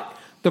with. But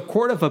the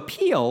Court of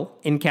Appeal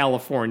in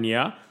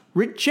California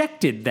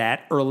rejected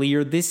that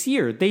earlier this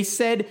year. They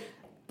said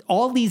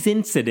all these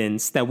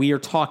incidents that we are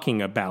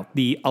talking about,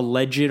 the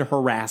alleged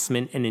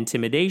harassment and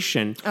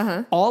intimidation,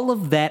 all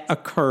of that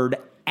occurred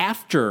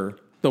after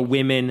the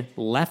women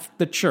left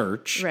the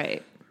church.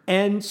 Right.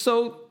 And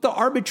so the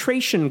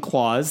arbitration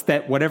clause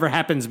that whatever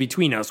happens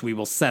between us, we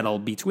will settle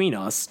between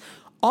us,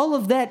 all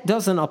of that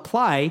doesn't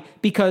apply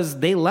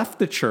because they left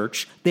the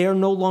church. They are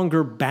no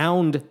longer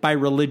bound by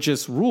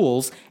religious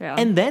rules. Yeah.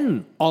 And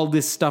then all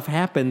this stuff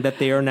happened that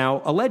they are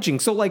now alleging.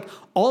 So, like,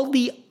 all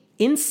the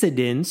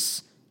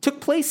incidents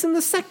took place in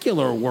the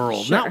secular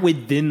world, not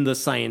within the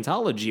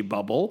Scientology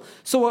bubble.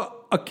 So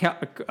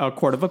a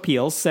court of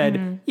appeals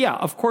said, yeah,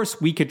 of course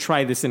we could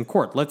try this in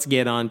court. Let's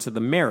get on to the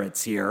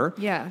merits here.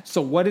 Yeah.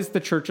 So what is the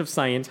Church of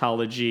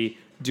Scientology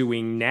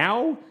doing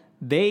now?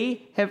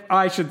 They have,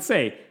 I should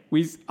say,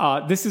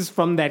 this is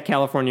from that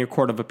California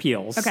Court of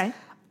Appeals. Okay.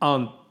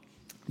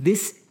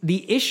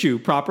 The issue,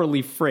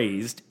 properly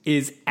phrased,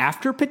 is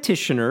after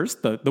petitioners,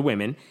 the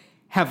women,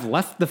 have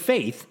left the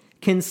faith,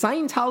 can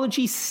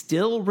Scientology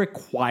still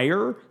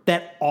require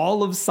that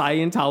all of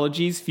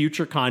Scientology's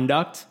future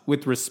conduct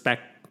with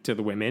respect to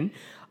the women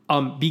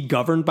be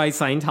governed by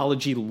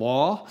Scientology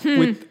law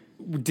with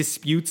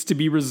disputes to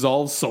be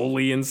resolved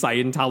solely in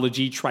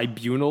Scientology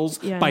tribunals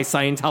by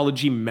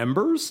Scientology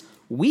members?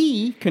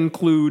 We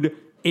conclude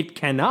it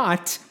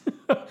cannot.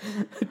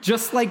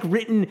 Just like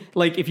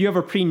if you have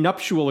a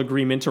prenuptial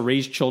agreement to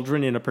raise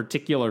children in a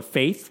particular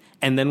faith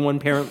and then one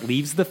parent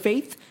leaves the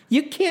faith,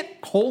 you can't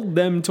hold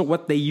them to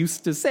what they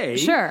used to say.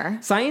 Sure.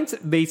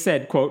 They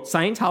said, quote,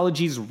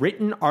 Scientology's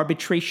written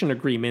arbitration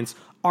agreements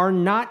are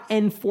not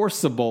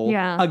enforceable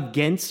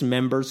against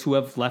members who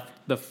have left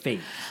the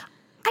faith.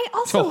 I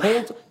also...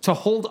 To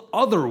hold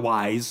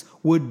otherwise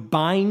would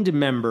bind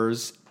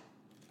members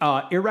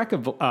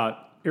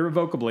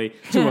irrevocably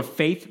to a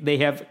faith they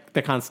have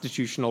the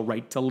constitutional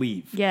right to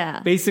leave.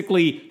 Yeah.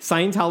 Basically,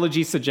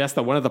 Scientology suggests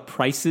that one of the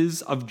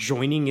prices of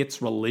joining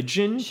its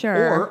religion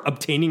or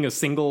obtaining a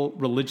single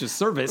religious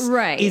service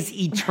is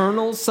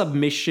eternal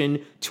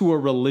submission to a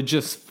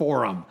religious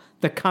forum.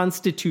 The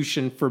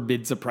Constitution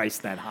forbids a price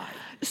that high.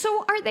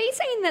 So are they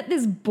saying that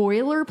this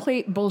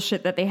boilerplate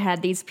bullshit that they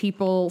had these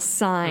people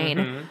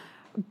sign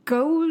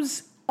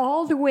goes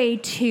all the way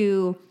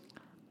to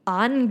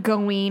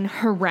ongoing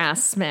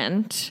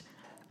harassment,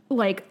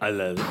 like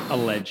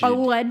alleged,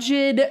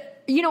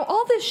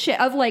 all this shit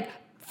of like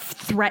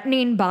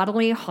threatening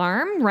bodily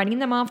harm, running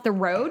them off the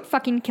road,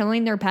 fucking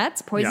killing their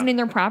pets, poisoning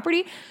their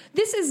property.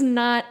 This is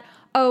not,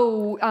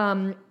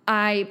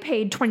 I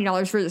paid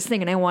 $20 for this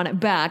thing and I want it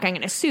back, I'm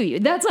going to sue you.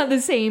 That's not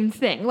the same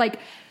thing. Like,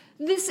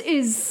 this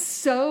is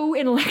so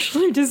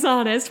intellectually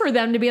dishonest for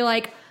them to be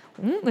like,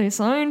 they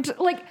signed,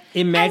 like,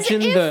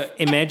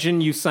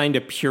 imagine you signed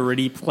a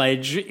purity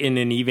pledge in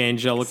an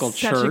evangelical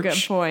church. Such a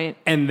good point.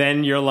 And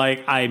then you're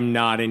like, I'm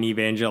not an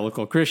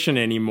evangelical Christian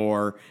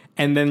anymore.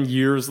 And then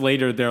years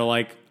later, they're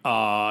like,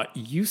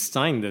 you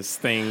signed this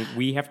thing.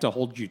 We have to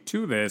hold you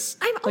to this.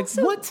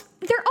 What?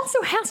 There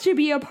also has to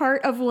be a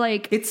part of,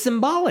 like... It's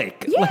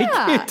symbolic. Yeah.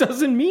 Like, it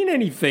doesn't mean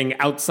anything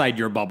outside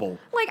your bubble.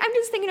 Like, I'm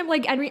just thinking of,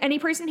 like, any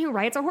person who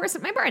rides a horse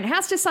at my barn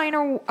has to sign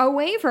a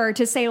waiver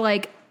to say,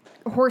 like,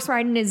 horse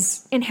riding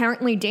is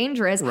inherently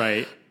dangerous.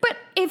 Right. But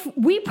if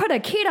we put a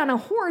kid on a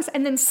horse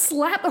and then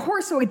slap the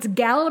horse so it's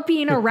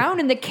galloping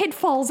around and the kid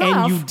falls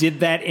off. And you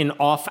did that in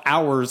off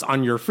hours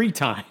on your free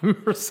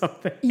time or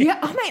something. Yeah,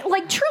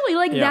 like truly,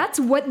 like that's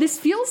what this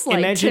feels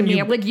like to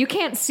me. Like, you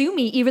can't sue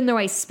me even though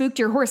I spooked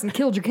your horse and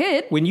killed your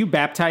kid. When you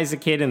baptize a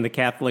kid in the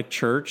Catholic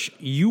Church,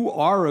 you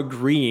are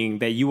agreeing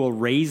that you will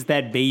raise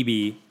that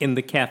baby in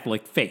the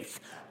Catholic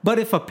faith. But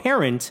if a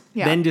parent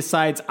then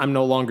decides, I'm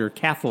no longer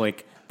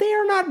Catholic, they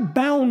are not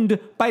bound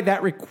by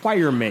that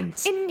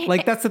requirement.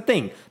 Like, that's the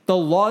thing. The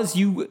laws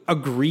you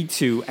agree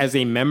to as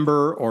a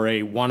member or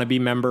a wannabe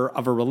member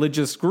of a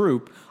religious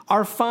group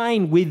are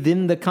fine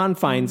within the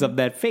confines of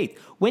that faith.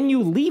 When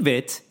you leave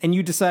it and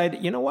you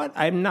decide, you know what,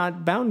 I'm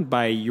not bound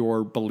by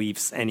your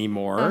beliefs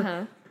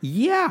anymore.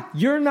 Yeah,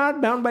 you're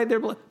not bound by their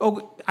beliefs.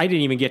 Oh, I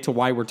didn't even get to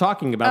why we're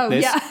talking about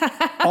this.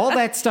 Yeah. All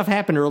that stuff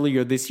happened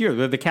earlier this year.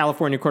 The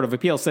California Court of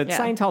Appeals said,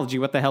 Scientology,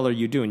 what the hell are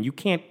you doing? You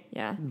can't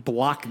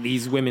block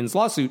these women's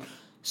lawsuit.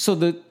 So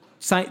the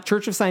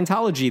Church of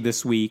Scientology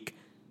this week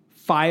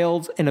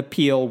filed an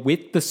appeal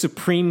with the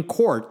Supreme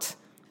Court.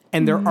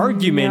 And their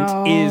argument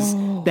is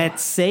that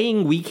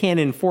saying we can't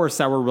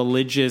enforce our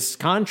religious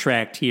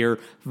contract here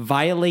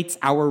violates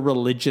our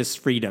religious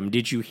freedom.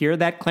 Did you hear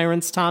that,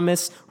 Clarence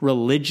Thomas?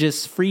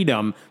 Religious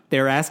freedom.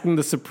 They're asking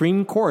the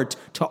Supreme Court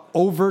to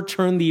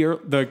overturn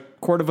the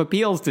Court of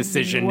Appeals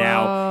decision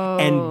now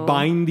and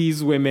bind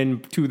these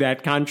women to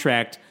that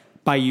contract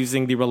by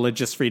using the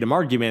religious freedom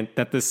argument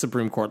that the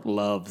Supreme Court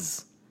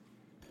loves.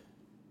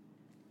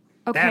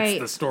 Okay. That's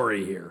the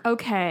story here.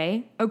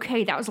 Okay,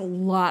 that was a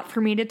lot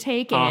for me to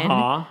take in.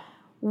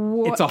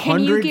 It's a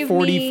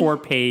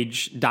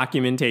 144-page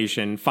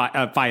documentation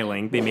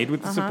filing they made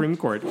with the Supreme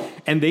Court.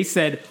 And they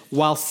said,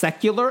 while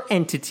secular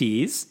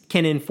entities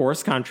can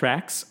enforce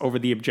contracts over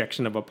the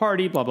objection of a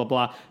party, blah, blah,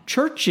 blah,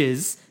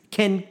 churches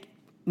cannot,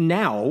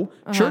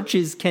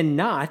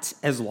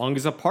 as long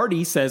as a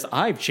party says,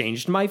 I've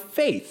changed my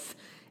faith.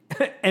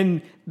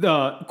 And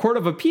the Court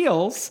of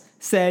Appeals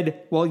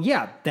said, well,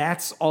 yeah,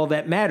 that's all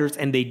that matters.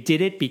 And they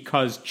did it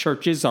because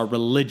churches are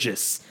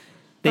religious.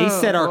 They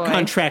said our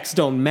contracts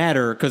don't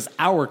matter because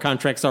our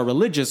contracts are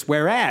religious.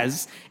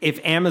 Whereas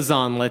if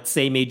Amazon, let's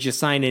say, made you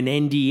sign an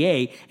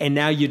NDA and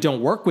now you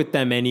don't work with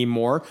them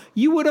anymore,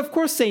 you would, of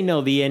course, say,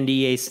 no, the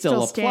NDA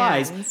still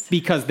applies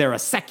because they're a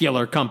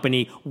secular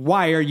company.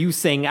 Why are you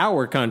saying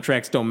our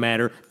contracts don't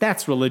matter?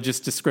 That's religious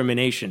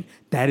discrimination.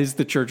 That is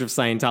the Church of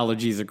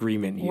Scientology's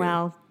agreement here.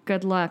 Well,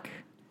 good luck.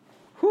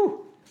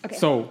 Whew. Okay.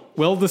 So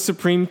will the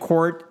Supreme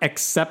Court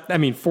accept? I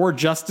mean, 4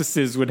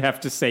 justices would have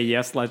to say,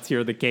 yes, let's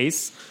hear the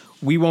case.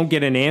 We won't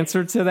get an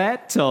answer to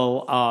that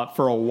till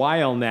for a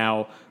while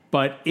now,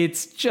 but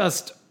it's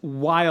just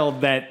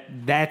wild that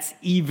that's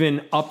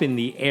even up in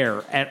the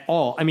air at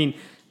all. I mean,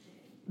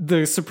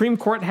 the Supreme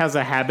Court has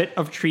a habit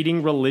of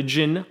treating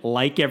religion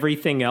like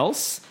everything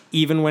else,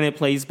 even when it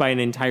plays by an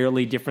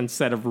entirely different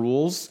set of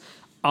rules.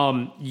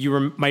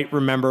 You might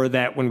remember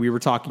that when we were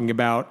talking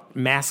about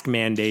mask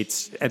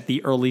mandates at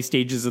the early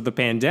stages of the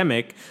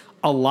pandemic,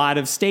 a lot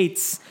of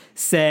states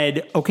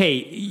said, okay,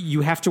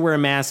 you have to wear a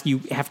mask, you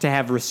have to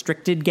have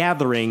restricted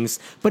gatherings,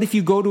 but if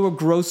you go to a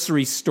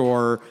grocery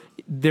store,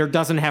 there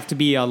doesn't have to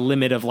be a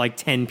limit of like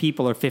 10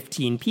 people or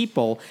 15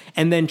 people.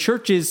 And then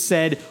churches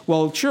said,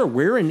 well, sure,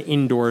 we're an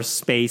indoor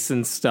space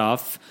and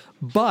stuff,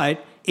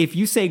 but if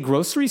you say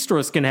grocery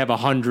stores can have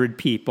 100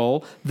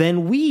 people,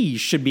 then we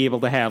should be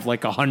able to have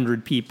like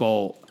 100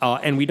 people,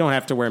 and we don't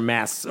have to wear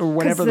masks or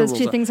whatever the rules are.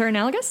 Those two things are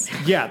analogous?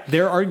 Yeah,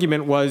 their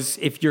argument was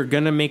if you're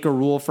going to make a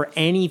rule for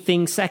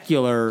anything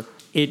secular,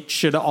 it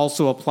should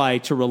also apply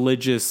to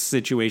religious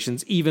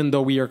situations, even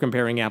though we are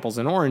comparing apples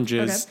and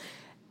oranges. Okay.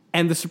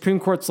 And the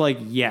Supreme Court's like,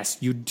 yes,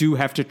 you do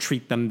have to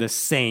treat them the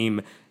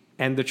same.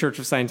 And the Church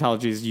of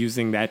Scientology is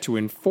using that to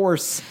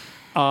enforce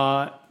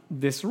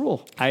this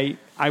rule.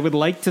 I would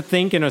like to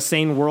think in a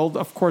sane world,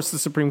 of course, the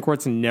Supreme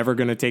Court's never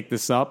going to take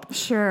this up.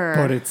 Sure.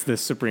 But it's the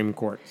Supreme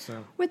Court.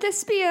 So. Would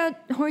this be a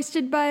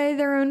hoisted by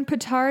their own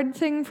petard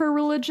thing for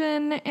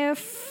religion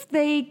if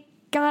they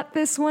got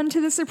this one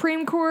to the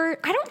Supreme Court?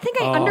 I don't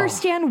think I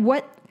understand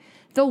what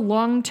the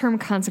long-term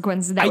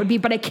consequences that would be,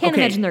 but I can't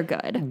imagine they're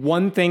good.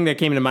 One thing that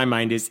came into my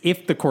mind is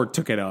if the court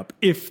took it up,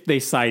 if they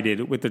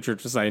sided with the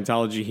Church of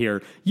Scientology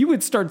here, you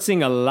would start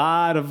seeing a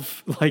lot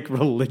of like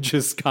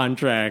religious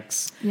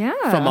contracts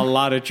from a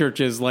lot of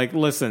churches. Like,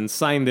 listen,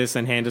 sign this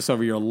and hand us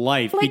over your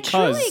life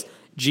because truly,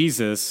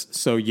 Jesus,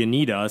 so you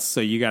need us,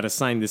 so you got to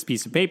sign this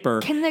piece of paper.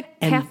 Can the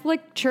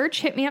Catholic Church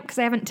hit me up because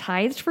I haven't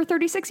tithed for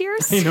 36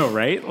 years? I know,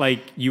 right?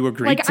 Like, you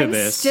agreed to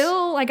this.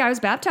 Still, like, I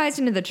was baptized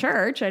into the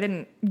church. I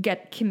didn't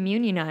get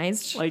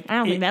communionized. Like, I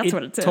don't think that's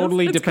what it is.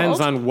 Totally depends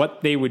on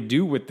what they would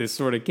do with this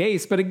sort of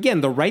case. But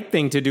again, the right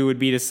thing to do would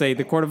be to say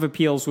the Court of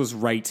Appeals was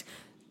right.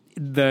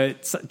 The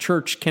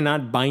church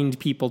cannot bind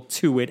people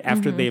to it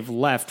after they've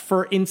left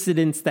for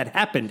incidents that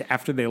happened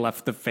after they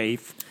left the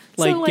faith.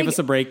 Like, give us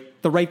a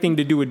break. The right thing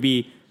to do would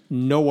be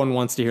no one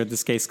wants to hear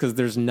this case because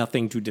there's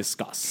nothing to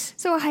discuss.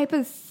 So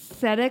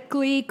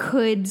hypothetically,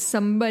 could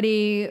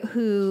somebody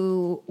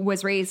who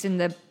was raised in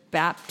the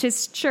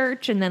Baptist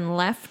church and then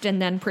left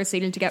and then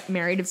proceeded to get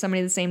married to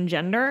somebody of the same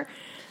gender,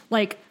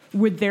 like,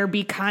 would there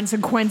be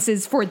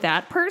consequences for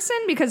that person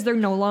because they're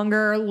no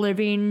longer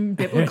living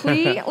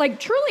biblically? Like,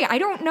 truly, I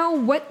don't know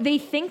what they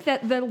think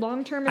that the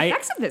long-term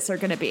effects of this are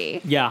going to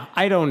be. Yeah,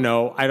 I don't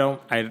know.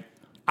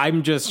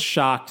 I'm just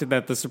shocked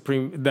that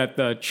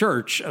the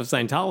Church of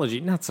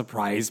Scientology, not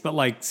surprised, but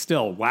like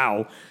still,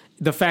 wow.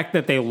 The fact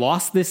that they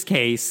lost this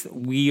case,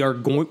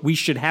 we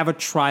should have a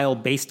trial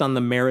based on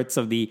the merits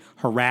of the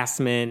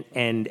harassment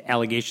and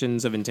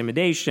allegations of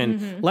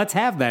intimidation. Let's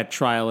have that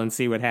trial and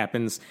see what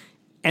happens.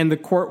 And the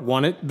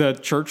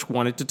church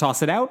wanted to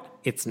toss it out.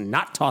 It's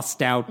not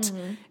tossed out.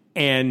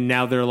 And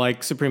now they're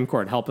like, Supreme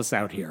Court, help us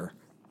out here.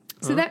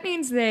 So that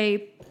means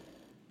they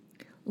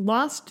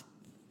lost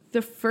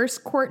the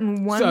first court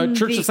and won.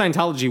 Church of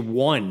Scientology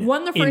won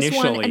the first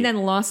initially, one and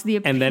then lost the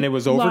appeal. And then it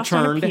was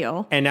overturned.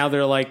 And now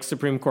they're like,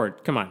 Supreme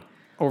Court, come on,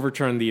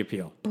 overturn the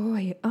appeal.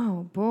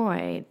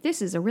 Boy,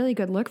 this is a really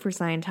good look for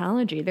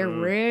Scientology. They're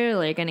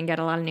really going to get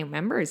a lot of new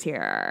members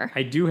here.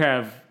 I do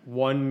have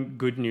one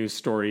good news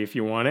story if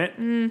you want it.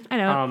 I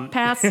know.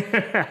 Pass.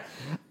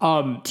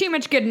 Too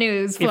much good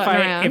news floating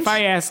around. If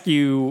I ask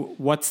you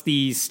what's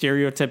the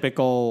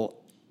stereotypical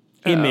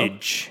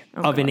image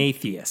of an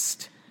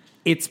atheist,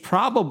 it's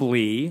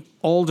probably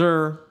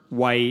older,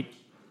 white,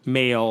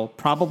 male,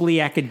 probably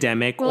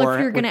academic, or with a formal degree. Well,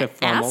 if you're going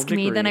to ask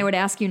me, then I would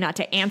ask you not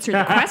to answer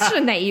the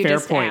question that you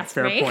just asked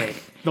me. Fair point.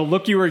 The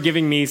look you were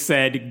giving me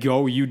said,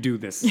 go, you do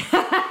this.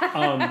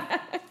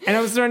 And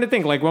I was starting to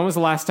think, like, when was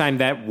the last time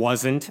that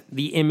wasn't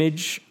the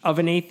image of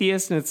an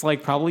atheist? And it's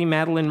like probably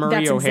Madeleine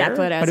Murray O'Hair. That's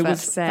exactly what I was about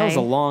to say. That was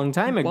a long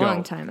time ago.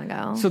 Long time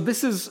ago. So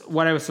this is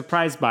what I was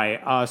surprised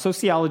by.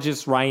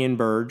 Sociologist Ryan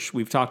Burge,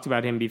 we've talked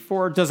about him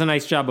before, does a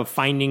nice job of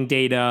finding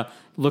data,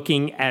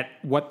 looking at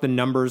what the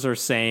numbers are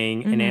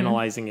saying and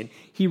analyzing it.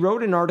 He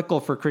wrote an article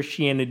for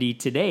Christianity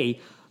Today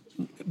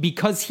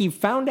because he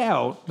found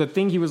out the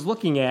thing he was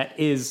looking at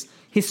is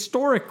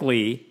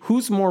historically,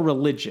 who's more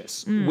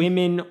religious,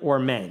 women or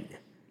men?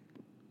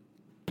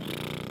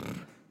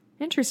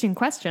 Interesting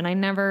question. I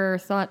never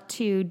thought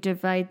to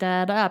divide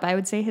that up. I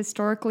would say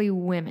historically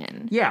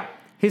women. Yeah.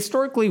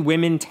 Historically,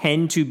 women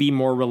tend to be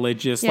more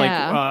religious.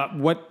 Yeah.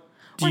 Like,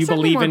 do you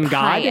believe in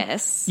God?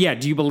 Pious. Yeah.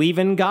 Do you believe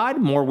in God?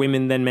 More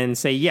women than men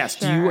say yes.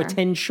 Sure. Do you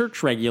attend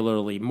church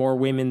regularly? More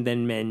women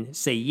than men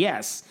say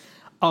yes.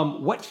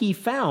 What he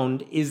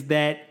found is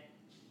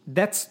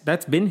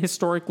that's been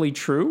historically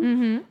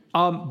true.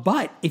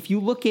 But if you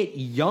look at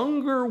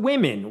younger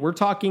women, we're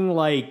talking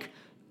like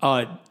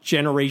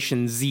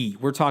Generation Z.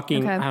 We're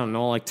talking, I don't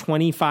know, like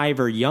 25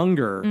 or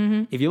younger.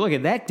 If you look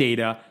at that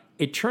data,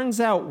 it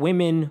turns out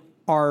women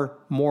are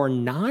more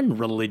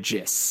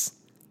non-religious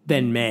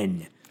than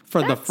men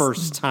for the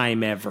first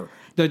time ever.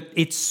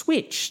 It's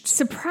switched.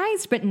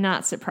 Surprised, but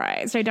not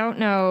surprised. I don't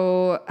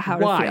know how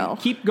to feel.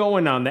 Keep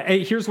going on that.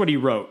 Here's what he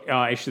wrote,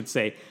 I should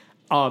say.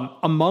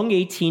 Among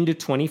 18 to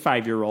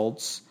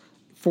 25-year-olds,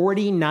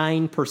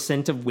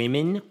 49% of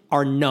women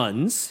are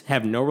nuns,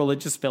 have no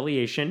religious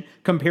affiliation,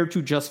 compared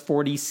to just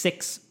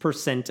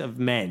 46% of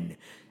men.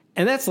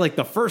 And that's like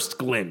the first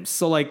glimpse.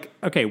 So like,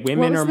 okay,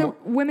 women are more,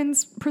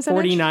 women's percentage?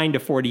 49 to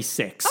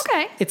 46.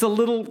 Okay. It's a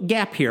little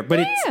gap here,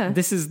 but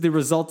this is the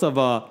result of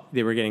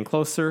they were getting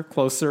closer.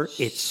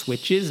 It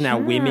switches. Now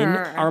women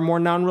are more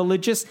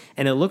non-religious,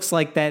 and it looks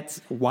like that's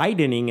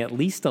widening at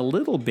least a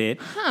little bit.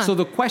 So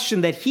the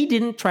question that he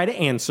didn't try to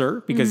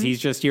answer, because he's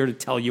just here to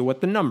tell you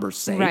what the numbers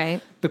say.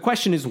 Right. The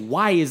question is,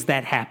 why is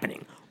that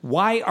happening?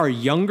 Why are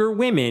younger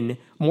women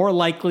more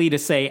likely to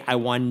say, I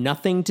want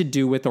nothing to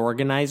do with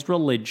organized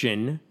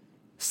religion,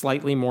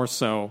 slightly more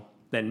so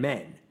than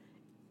men?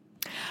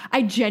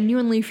 I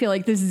genuinely feel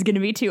like this is going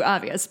to be too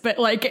obvious, but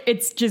like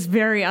it's just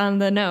very on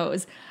the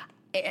nose.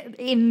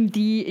 In the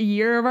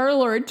year of our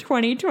Lord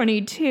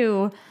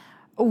 2022,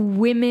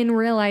 women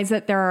realize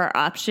that there are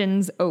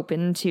options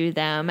open to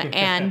them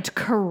and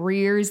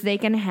careers they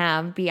can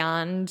have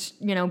beyond,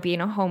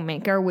 being a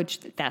homemaker, which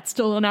that's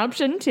still an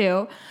option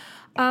too.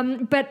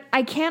 But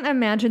I can't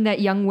imagine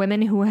that young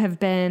women who have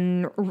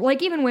been,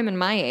 like even women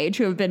my age,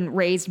 who have been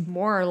raised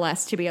more or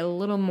less to be a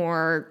little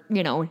more,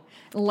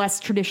 less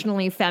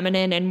traditionally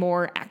feminine and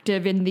more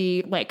active in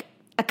the,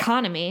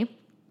 economy.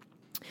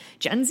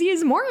 Gen Z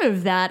is more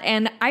of that.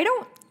 And I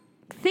don't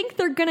think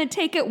they're going to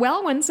take it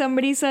well when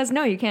somebody says,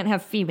 no, you can't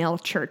have female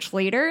church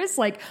leaders.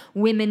 Like,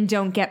 women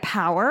don't get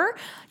power.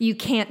 You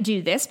can't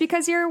do this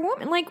because you're a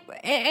woman.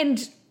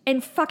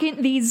 And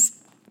fucking these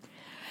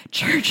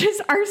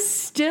churches are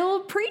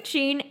still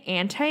preaching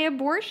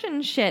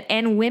anti-abortion shit.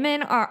 And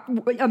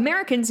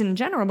Americans in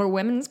general, but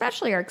women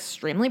especially, are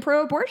extremely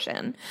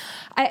pro-abortion.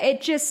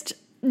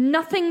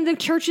 Nothing the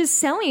church is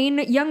selling,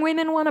 young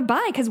women want to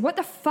buy, because what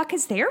the fuck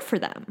is there for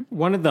them?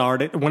 One of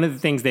the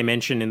things they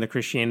mentioned in the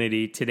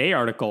Christianity Today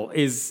article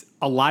is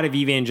a lot of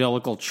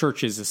evangelical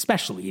churches,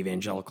 especially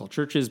evangelical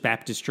churches,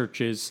 Baptist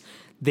churches,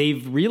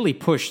 they've really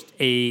pushed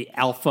a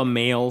alpha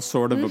male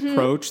sort of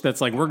approach that's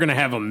like, we're going to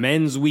have a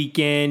men's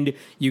weekend.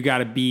 You got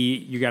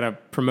to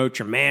promote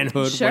your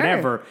manhood,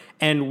 whatever.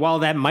 And while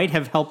that might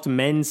have helped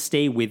men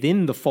stay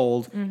within the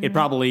fold, it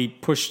probably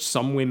pushed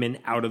some women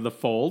out of the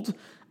fold.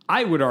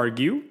 I would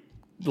argue,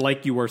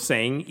 like you were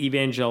saying,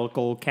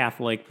 evangelical,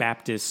 Catholic,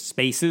 Baptist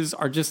spaces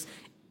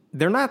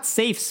they're not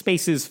safe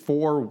spaces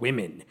for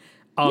women.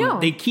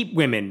 No. They keep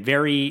women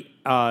very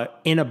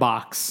in a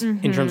box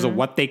in terms of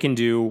what they can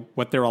do,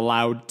 what they're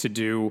allowed to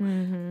do.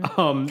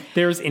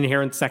 There's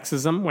inherent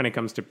sexism when it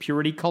comes to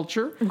purity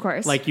culture. Of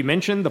course. Like you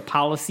mentioned, the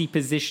policy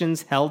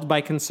positions held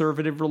by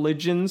conservative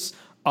religions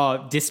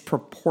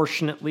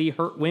disproportionately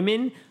hurt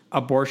women.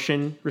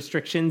 Abortion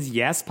restrictions,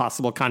 yes.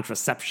 Possible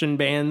contraception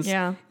bans,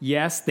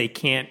 yes. They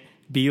can't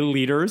be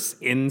leaders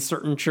in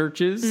certain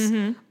churches.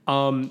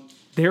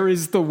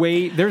 There's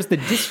the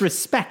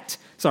disrespect.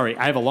 Sorry,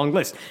 I have a long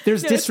list.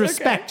 There's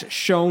disrespect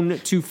shown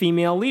to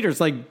female leaders.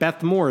 Like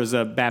Beth Moore is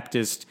a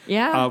Baptist,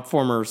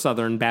 former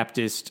Southern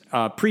Baptist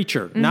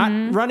preacher,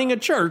 not running a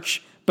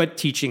church, but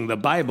teaching the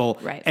Bible.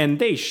 Right. And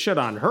they shit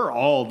on her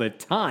all the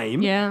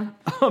time. Yeah.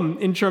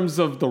 In terms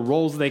of the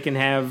roles they can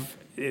have,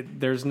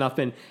 there's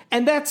nothing.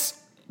 And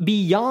that's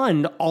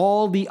beyond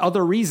all the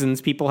other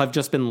reasons people have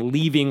just been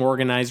leaving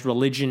organized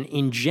religion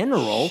in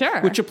general,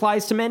 which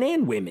applies to men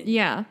and women.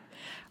 Yeah.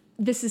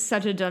 This is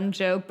such a dumb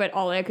joke, but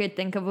all I could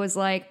think of was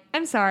like,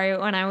 I'm sorry,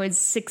 when I was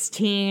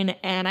 16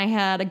 and I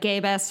had a gay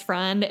best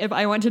friend, if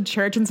I went to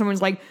church and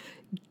someone's like,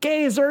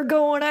 gays are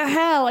going to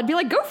hell, I'd be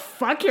like, go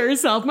fuck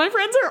yourself. My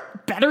friends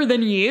are better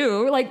than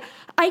you. Like,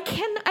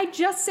 I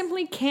just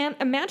simply can't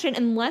imagine,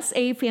 unless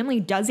a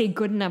family does a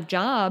good enough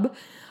job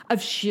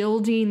of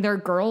shielding their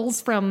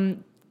girls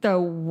from the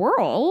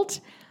world,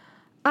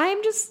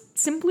 I'm just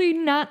simply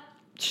not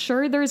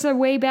sure there's a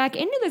way back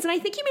into this. And I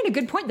think you made a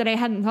good point that I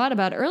hadn't thought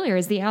about earlier,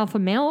 is the alpha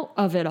male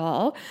of it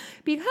all.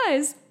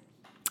 Because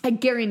I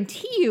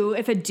guarantee you,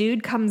 if a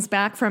dude comes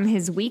back from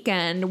his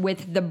weekend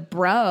with the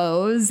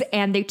bros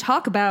and they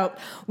talk about,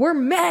 we're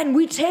men,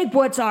 we take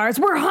what's ours,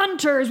 we're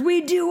hunters,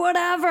 we do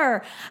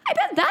whatever, I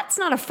bet that's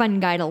not a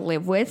fun guy to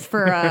live with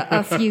for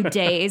a few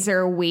days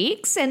or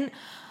weeks. And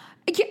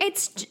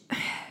it's...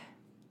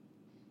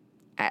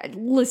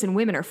 listen,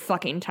 women are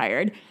fucking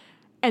tired.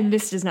 And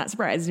this does not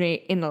surprise me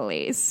in the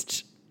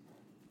least.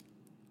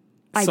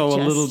 A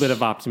little bit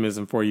of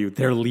optimism for you.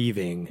 They're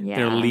leaving. Yeah.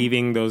 They're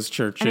leaving those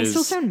churches. And I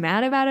still sound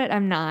mad about it.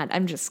 I'm not.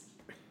 I'm just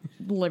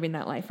living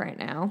that life right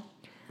now.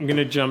 I'm going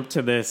to jump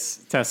to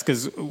this, Tess,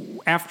 because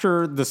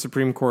after the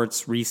Supreme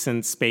Court's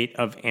recent spate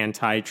of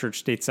anti-church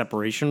state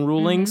separation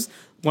rulings,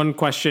 one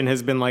question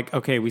has been like,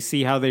 okay, we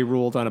see how they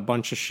ruled on a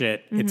bunch of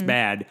shit. It's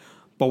bad.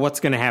 But what's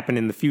going to happen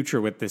in the future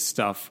with this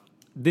stuff?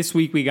 This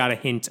week, we got a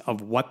hint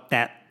of what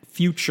that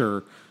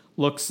future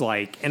looks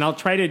like. And I'll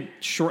try to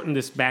shorten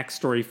this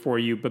backstory for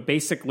you. But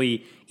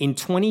basically, in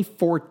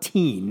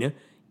 2014,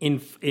 in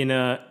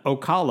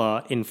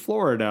Ocala in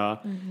Florida,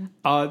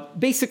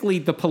 basically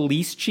the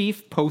police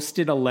chief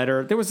posted a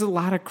letter. There was a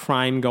lot of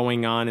crime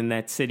going on in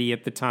that city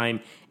at the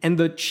time. And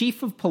the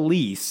chief of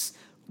police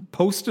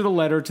posted a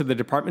letter to the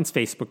department's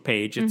Facebook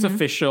page. It's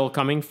official,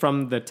 coming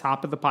from the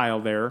top of the pile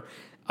there.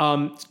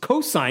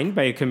 Co-signed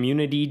by a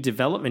community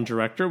development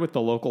director with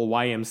the local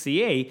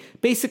YMCA,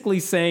 basically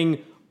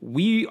saying,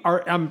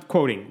 I'm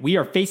quoting, we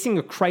are facing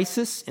a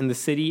crisis in the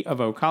city of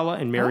Ocala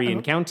and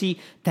Marion County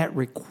that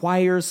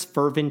requires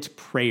fervent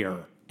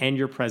prayer and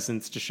your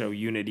presence to show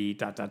unity, ...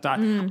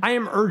 I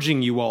am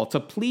urging you all to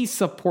please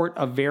support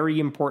a very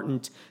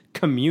important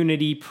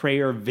community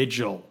prayer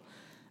vigil.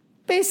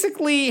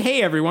 Basically,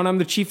 hey, everyone, I'm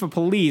the chief of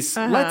police.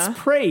 Let's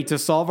pray to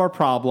solve our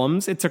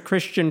problems. It's a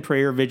Christian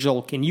prayer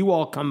vigil. Can you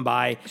all come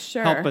by,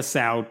 help us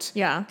out?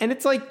 Yeah. And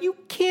it's like, you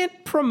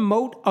can't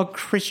promote a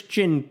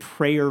Christian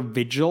prayer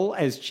vigil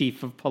as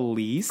chief of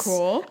police.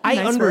 Cool. I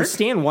nice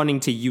understand work. Wanting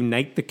to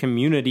unite the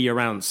community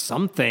around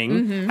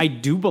something. I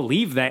do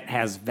believe that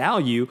has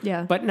value,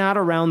 but not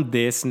around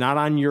this,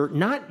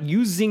 not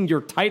using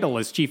your title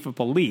as chief of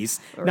police,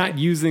 not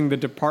using the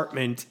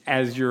department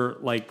as your,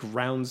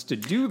 grounds to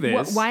do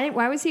this.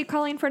 Why was he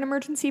calling for an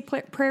emergency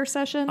prayer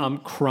session?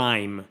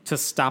 Crime, to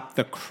stop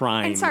the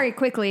crime. And sorry,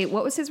 quickly,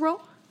 what was his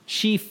role?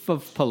 Chief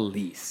of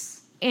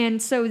police.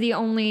 And so the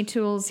only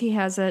tools he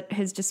has at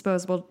his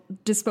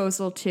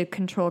disposal to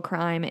control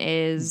crime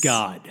is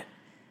God.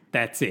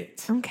 That's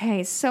it.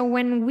 Okay, so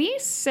when we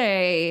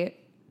say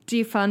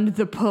defund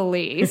the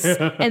police,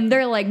 and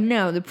they're like,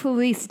 no, the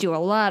police do a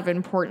lot of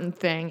important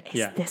things.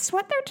 Is this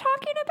what they're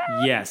talking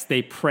about? Yes,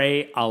 they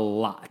pray a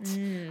lot.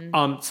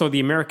 So the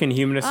American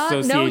Humanist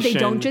Association... No, they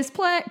don't just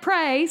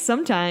pray.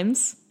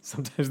 Sometimes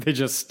they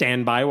just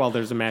stand by while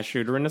there's a mass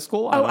shooter in a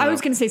school. I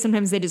was going to say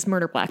sometimes they just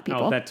murder black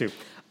people. Oh, that too.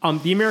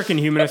 The American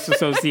Humanist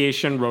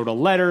Association wrote a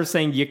letter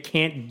saying you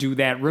can't do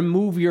that.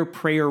 Remove your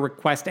prayer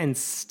request and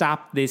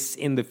stop this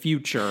in the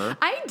future.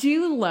 I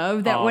do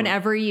love that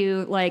whenever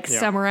you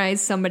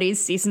summarize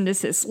somebody's cease and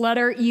desist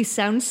letter, you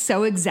sound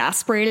so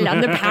exasperated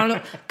on the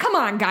panel. Come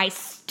on, guys,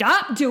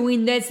 stop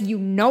doing this. You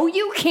know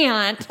you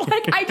can't.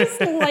 I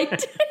just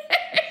liked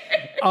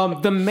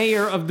it. The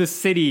mayor of the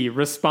city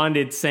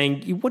responded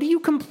saying, what are you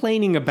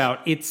complaining about?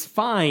 It's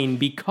fine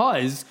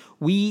because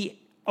we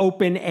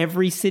open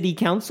every city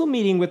council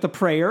meeting with a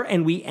prayer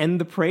and we end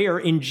the prayer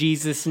in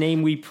Jesus'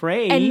 name we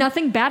pray. And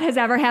nothing bad has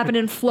ever happened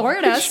in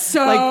Florida,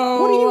 so...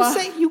 what do you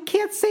say? You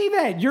can't say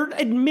that. You're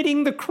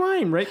admitting the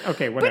crime, right?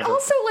 Okay, whatever. But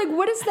also,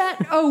 what is that?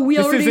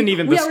 This isn't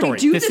even the story.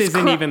 This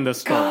isn't even the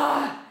story.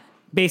 God.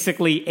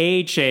 Basically,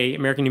 AHA,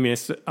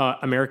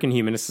 American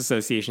Humanist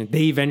Association,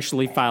 they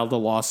eventually filed a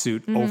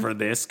lawsuit over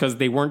this because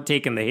they weren't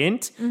taking the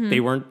hint. They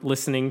weren't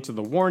listening to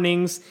the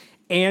warnings.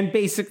 And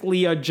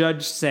basically, a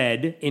judge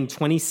said in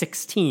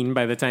 2016,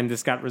 by the time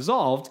this got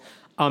resolved,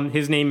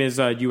 his name is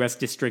U.S.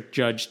 District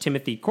Judge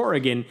Timothy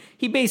Corrigan.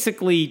 He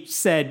basically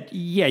said,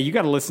 yeah, you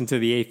got to listen to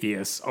the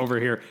atheists over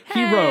here.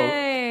 He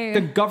wrote,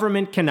 the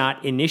government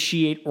cannot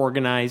initiate,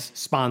 organize,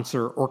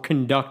 sponsor, or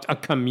conduct a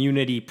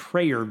community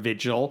prayer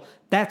vigil.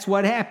 That's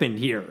what happened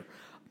here.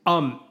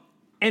 And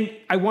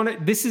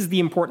this is the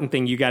important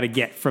thing you got to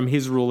get from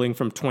his ruling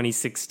from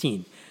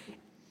 2016.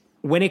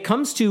 When it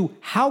comes to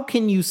how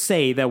can you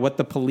say that what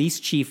the police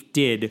chief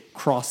did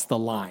crossed the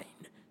line?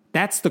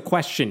 That's the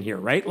question here,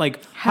 right?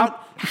 How?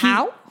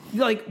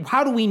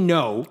 How do we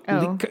know,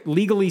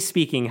 legally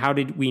speaking, how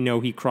did we know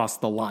he crossed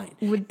the line?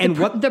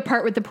 The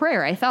part with the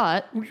prayer, I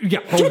thought. Yeah,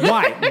 but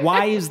why?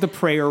 Why is the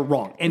prayer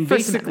wrong? And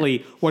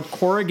basically, what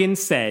Corrigan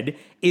said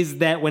is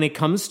that when it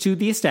comes to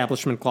the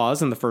Establishment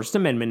Clause and the First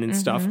Amendment and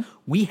stuff,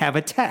 we have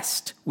a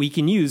test we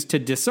can use to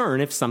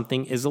discern if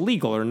something is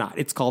illegal or not.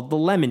 It's called the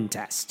Lemon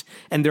Test.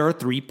 And there are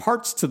 3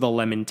 parts to the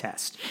Lemon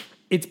Test.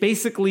 It's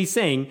basically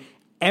saying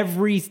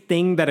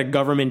everything that a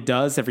government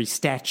does, every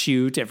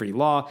statute, every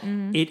law,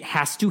 it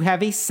has to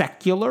have a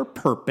secular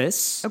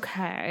purpose.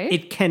 Okay.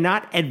 It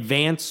cannot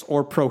advance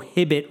or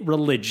prohibit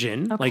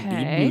religion, be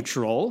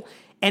neutral.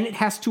 And it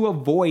has to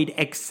avoid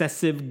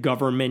excessive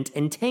government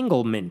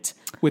entanglement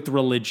with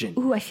religion.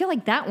 Ooh, I feel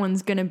like that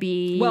one's going to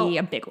be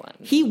a big one.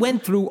 He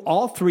went through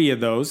all 3 of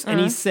those, and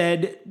he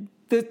said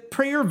the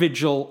prayer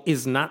vigil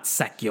is not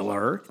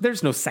secular.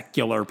 There's no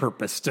secular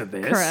purpose to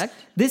this. Correct.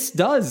 This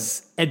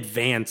does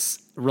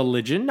advance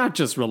religion, not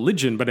just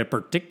religion, but a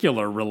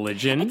particular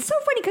religion. It's so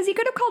funny because he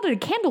could have called it a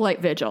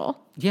candlelight vigil.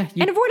 Yeah.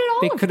 And avoided all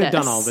of this. They could have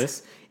done all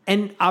this.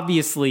 And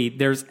obviously,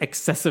 there's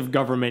excessive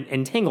government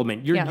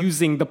entanglement. You're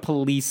using the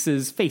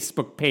police's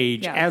Facebook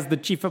page as the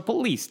chief of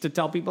police to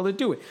tell people to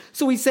do it.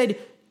 So he said,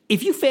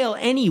 if you fail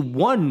any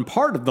one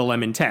part of the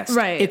Lemon Test,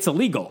 it's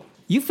illegal.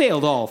 You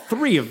failed all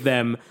 3 of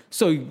them.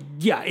 So,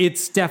 yeah,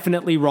 it's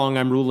definitely wrong.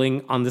 I'm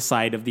ruling on the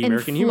side of the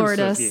American Humanist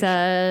Association.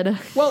 Florida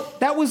said... Well,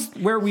 that was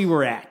where we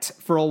were at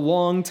for a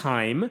long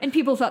time. And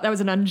people thought that was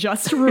an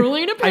unjust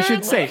ruling, apparently. I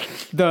should say,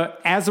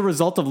 as a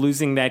result of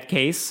losing that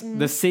case,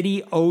 the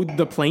city owed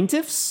the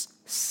plaintiffs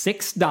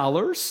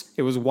 $6.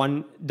 It was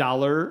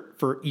 $1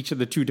 for each of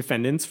the 2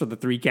 defendants for the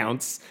 3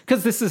 counts.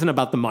 Because this isn't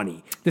about the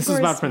money. This is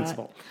about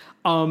principle.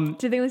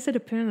 Did they list it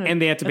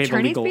and they had to pay the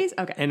legal fees?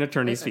 Okay. And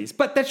attorney's fees.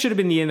 But that should have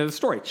been the end of the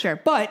story. Sure.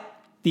 But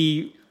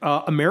the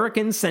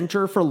American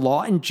Center for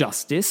Law and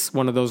Justice,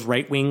 one of those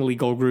right-wing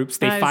legal groups,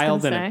 they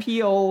filed an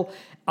appeal.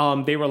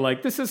 They were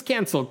like, this is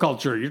cancel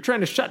culture. You're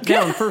trying to shut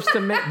down First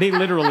Amendment. They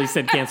literally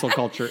said cancel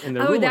culture in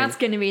their ruling. That's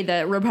going to be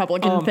the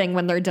Republican thing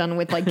when they're done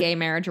with gay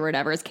marriage or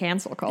whatever is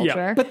cancel culture.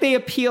 Yeah, but they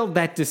appealed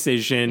that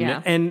decision.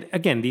 Yeah. And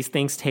again, these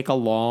things take a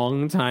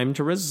long time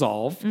to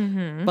resolve.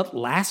 But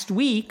last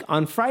week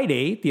on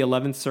Friday, the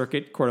 11th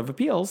Circuit Court of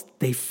Appeals,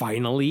 they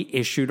finally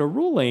issued a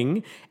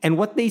ruling. And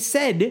what they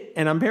said,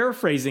 and I'm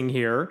paraphrasing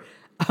here,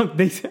 I'm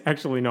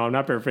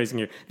not paraphrasing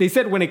here. They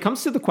said when it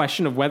comes to the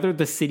question of whether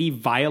the city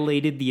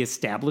violated the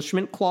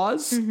Establishment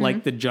Clause,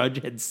 like the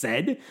judge had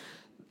said,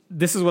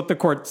 this is what the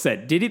court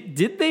said.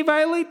 Did they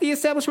violate the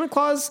Establishment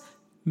Clause?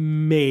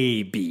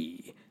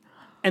 Maybe.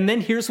 And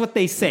then here's what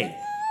they say.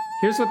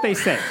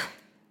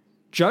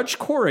 Judge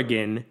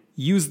Corrigan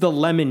used the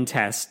Lemon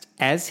Test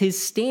as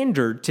his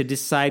standard to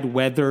decide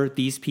whether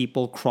these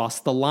people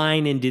crossed the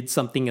line and did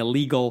something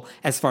illegal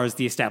as far as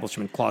the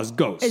Establishment Clause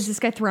goes. Is this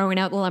guy throwing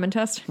out the Lemon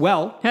Test?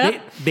 Well,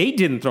 they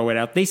didn't throw it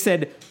out. They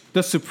said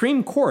the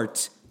Supreme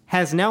Court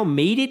has now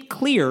made it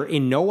clear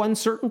in no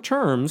uncertain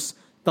terms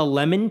The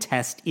Lemon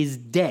test is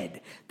dead.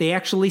 They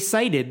actually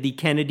cited the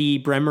Kennedy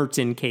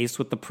Bremerton case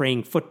with the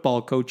praying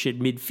football coach at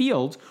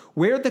midfield,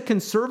 where the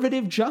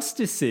conservative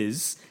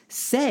justices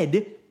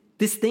said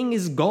this thing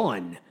is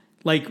gone.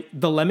 Like,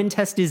 the Lemon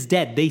test is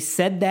dead. They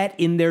said that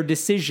in their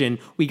decision.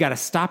 We got to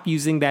stop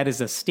using that as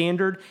a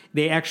standard.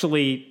 They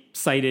actually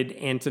cited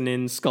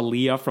Antonin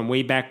Scalia from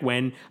way back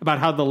when about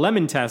how the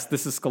Lemon test,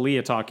 this is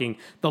Scalia talking,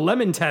 the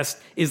Lemon test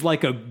is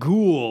like a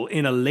ghoul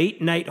in a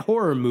late night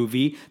horror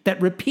movie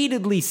that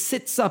repeatedly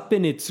sits up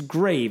in its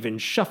grave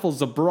and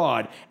shuffles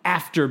abroad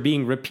after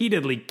being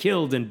repeatedly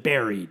killed and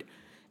buried.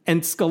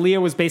 And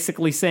Scalia was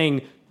basically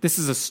saying, this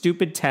is a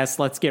stupid test,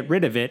 let's get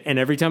rid of it. And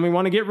every time we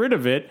want to get rid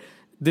of it,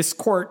 this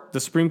court, the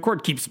Supreme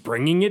Court, keeps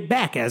bringing it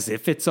back as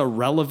if it's a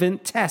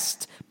relevant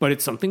test, but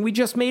it's something we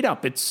just made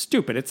up. It's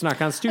stupid. It's not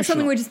constitutional. It's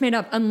something we just made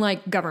up,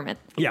 unlike government.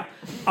 Yeah.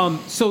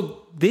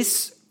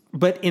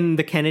 But in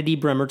the Kennedy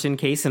Bremerton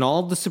case and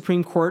all the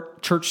Supreme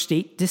Court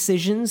church-state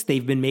decisions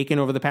they've been making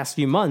over the past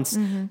few months,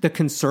 the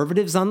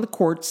conservatives on the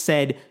court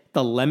said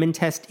the Lemon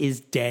test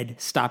is dead.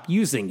 Stop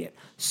using it.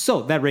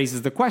 So that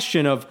raises the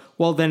question of,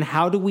 well, then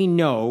how do we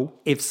know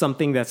if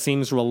something that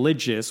seems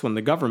religious when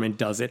the government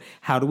does it,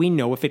 how do we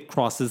know if it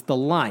crosses the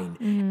line?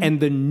 And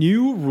the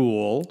new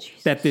rule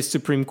that this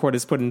Supreme Court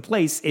has put in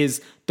place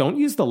is don't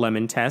use the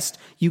Lemon test.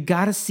 You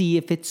got to see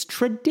if it's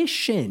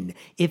tradition,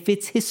 if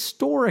it's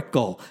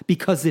historical,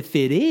 because if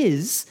it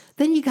is,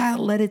 then you got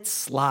to let it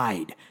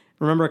slide.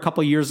 Remember a couple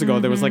of years ago,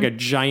 there was like a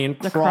giant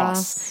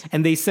cross.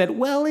 And they said,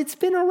 well, it's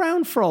been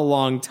around for a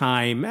long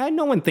time.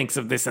 No one thinks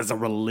of this as a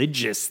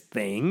religious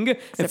thing.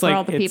 Except for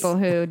all the people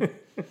who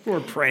were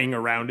praying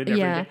around it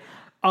every day.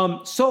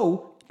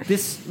 So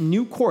this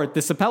new court,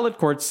 this appellate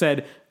court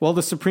said, well,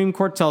 the Supreme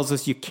Court tells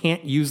us you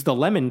can't use the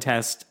Lemon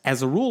test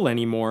as a rule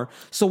anymore.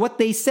 So what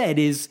they said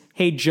is,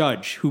 hey,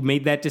 judge who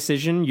made that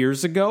decision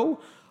years ago,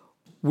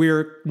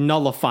 we're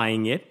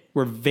nullifying it.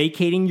 We're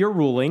vacating your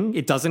ruling.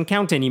 It doesn't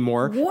count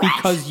anymore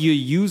because you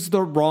used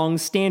the wrong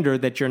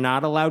standard that you're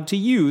not allowed to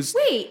use.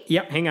 Wait.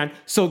 Yep, hang on.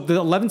 So the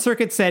 11th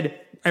Circuit said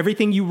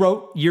everything you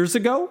wrote years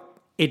ago,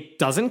 it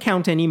doesn't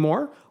count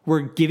anymore.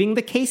 We're giving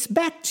the case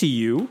back to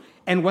you.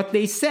 And what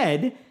they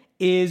said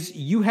is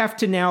you have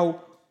to now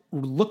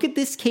look at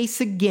this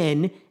case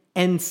again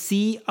and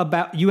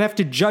you have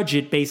to judge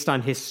it based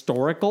on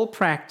historical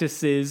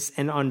practices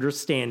and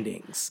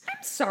understandings.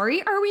 I'm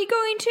sorry, are we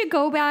going to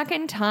go back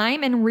in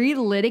time and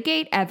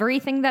relitigate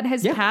everything that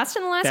has passed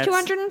in the last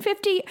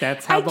 250?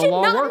 That's how the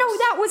law works. I did not know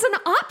that was an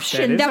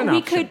option.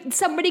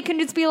 Somebody can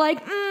just be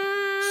like,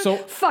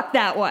 fuck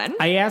that one.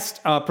 I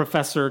asked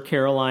Professor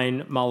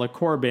Caroline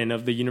Mala-Corbin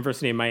of the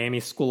University of Miami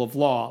School of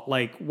Law,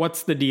 like,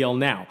 what's the deal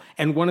now?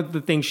 And one of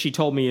the things she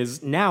told me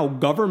is now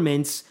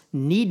governments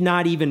need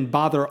not even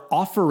bother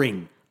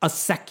offering a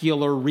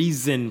secular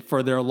reason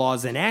for their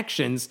laws and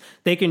actions.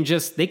 They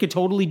could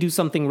totally do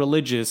something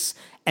religious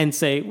and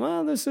say,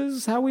 well, this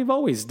is how we've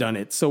always done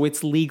it, so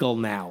it's legal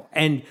now.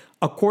 And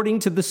according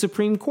to the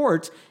Supreme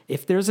Court,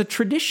 if there's a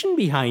tradition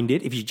behind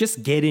it, if you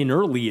just get in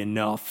early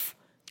enough,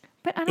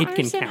 but I don't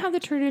understand how the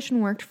tradition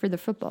worked for the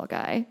football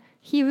guy.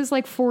 He was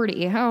like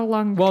 40. How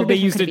long? Well, they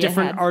used a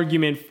different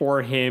argument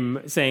for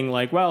him, saying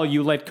like, well,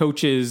 you let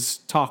coaches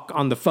talk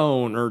on the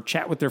phone or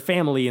chat with their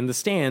family in the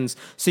stands,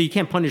 so you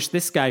can't punish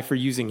this guy for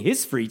using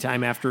his free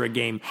time after a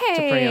game to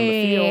pray on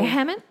the field.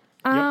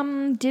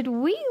 Hammond, did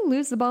we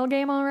lose the ball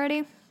game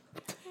already?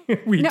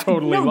 We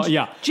totally lost.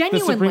 Yeah.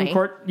 Genuinely. The Supreme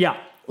Court,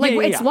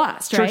 it's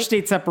lost, right?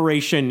 Church-state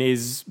separation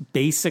is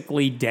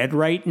basically dead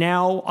right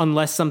now,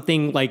 unless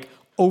something like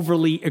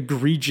overly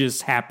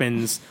egregious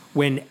happens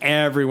when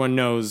everyone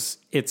knows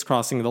it's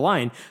crossing the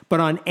line. But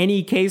on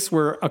any case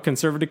where a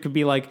conservative could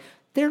be like,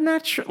 they're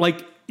not sure,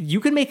 like, you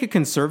can make a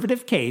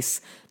conservative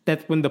case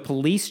that when the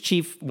police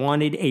chief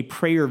wanted a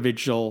prayer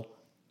vigil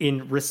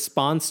in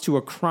response to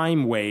a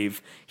crime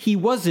wave, he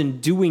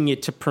wasn't doing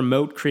it to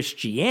promote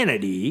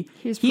Christianity.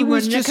 He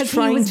was just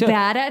trying to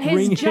bad at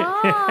his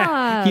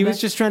job. He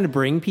was just trying to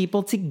bring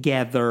people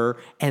together,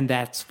 and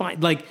that's fine.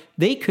 Like,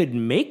 they could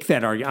make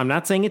that argument. I'm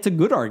not saying it's a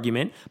good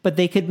argument, but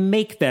they could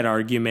make that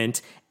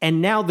argument.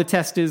 And now the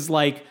test is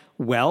like,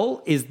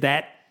 well, is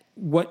that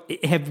what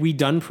have we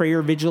done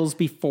prayer vigils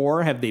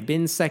before? Have they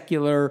been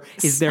secular?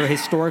 Is there a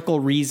historical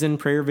reason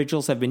prayer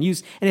vigils have been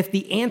used? And if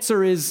the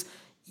answer is,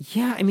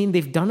 yeah, I mean,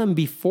 they've done them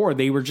before.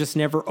 They were just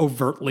never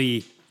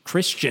overtly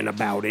Christian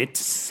about it.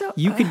 So,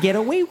 you could get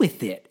away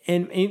with it.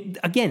 And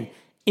again,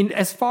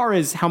 as far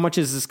as how much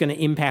is this going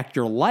to impact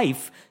your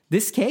life,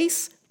 this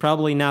case,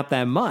 probably not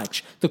that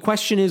much. The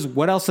question is,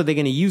 what else are they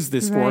going to use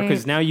this for?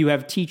 Because now you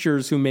have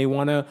teachers who may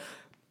want to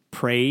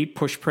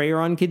push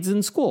prayer on kids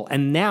in school.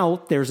 And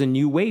now there's a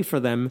new way for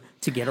them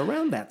to get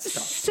around that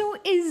stuff. So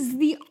is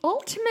the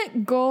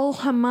ultimate goal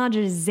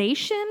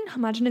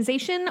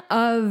homogenization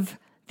of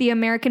the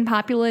American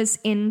populace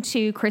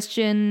into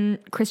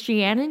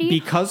Christianity?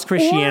 Because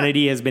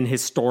Christianity has been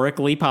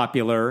historically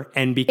popular,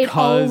 and because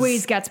it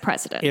always gets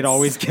precedence. It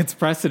always gets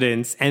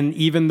precedence. And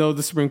even though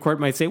the Supreme Court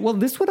might say, well,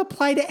 this would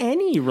apply to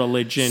any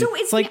religion. So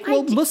it's like,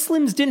 well,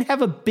 Muslims didn't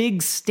have a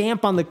big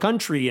stamp on the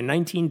country in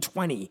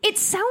 1920. It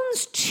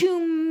sounds to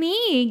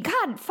me,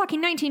 God,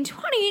 fucking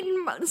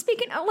 1920,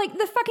 speaking of like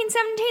the fucking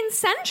 17th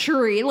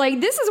century.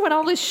 Like, this is what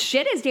all this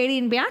shit is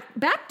dating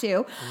back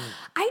to.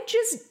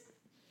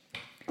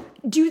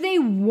 Do they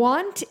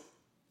want...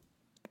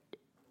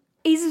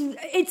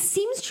 It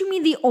seems to me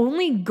the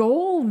only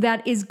goal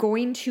that is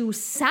going to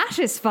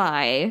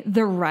satisfy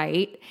the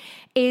right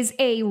is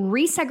a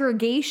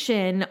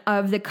resegregation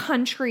of the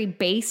country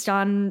based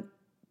on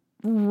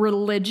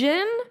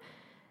religion,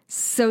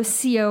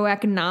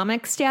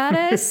 socioeconomic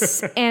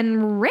status,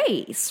 and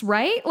race,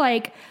 right?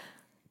 Like,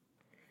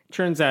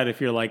 turns out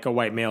if you're like a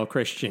white male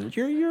Christian,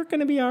 you're going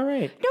to be all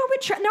right. No,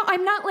 but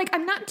I'm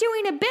not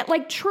doing a bit.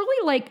 Like, truly,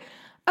 like,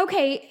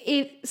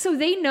 okay, so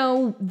they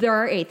know there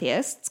are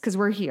atheists because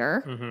we're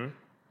here. Mm-hmm.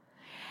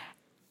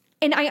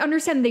 And I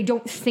understand they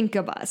don't think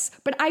of us,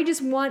 but I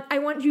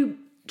want you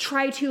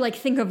try to like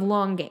think of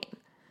long game.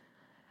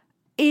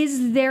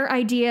 Is their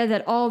idea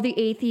that all the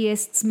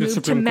atheists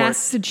move to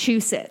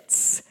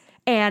Massachusetts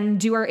and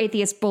do our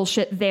atheist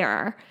bullshit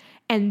there,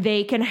 and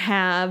they can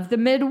have the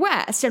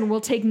Midwest, and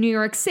we'll take New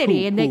York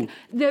City,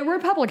 the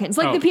Republicans,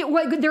 like the people,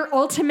 their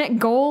ultimate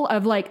goal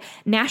of like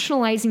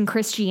nationalizing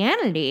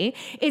Christianity?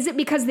 Is it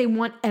because they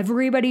want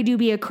everybody to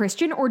be a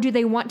Christian, or do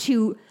they want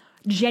to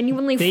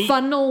genuinely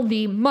funnel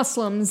the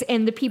Muslims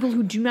and the people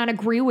who do not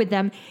agree with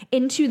them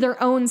into their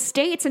own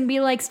states and be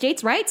like,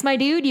 states' rights, my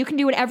dude, you can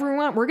do whatever you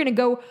want. We're going to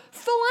go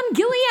full on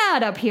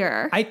Gilead up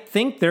here. I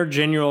think their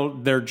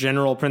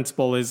general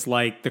principle is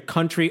like the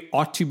country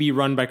ought to be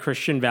run by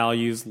Christian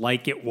values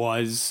like it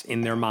was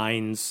in their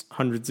minds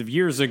hundreds of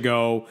years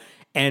ago.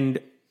 And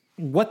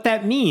what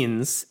that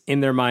means in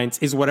their minds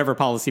is whatever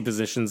policy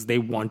positions they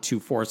want to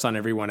force on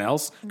everyone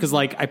else. Because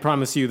like, I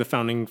promise you, the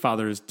founding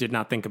fathers did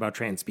not think about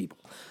trans people.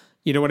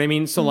 You know what I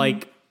mean? So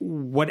like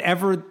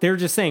whatever, they're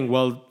just saying,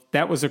 well,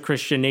 that was a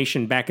Christian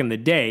nation back in the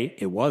day.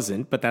 It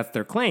wasn't, but that's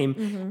their claim.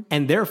 Mm-hmm.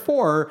 And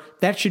therefore,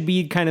 that should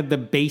be kind of the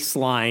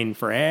baseline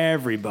for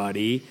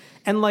everybody.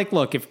 And like,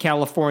 look, if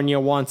California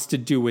wants to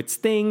do its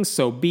thing,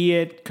 so be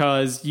it,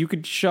 because you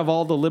could shove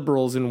all the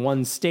liberals in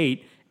one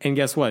state. And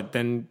guess what?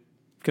 Then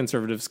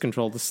conservatives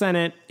control the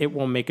Senate. It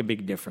won't make a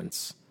big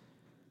difference.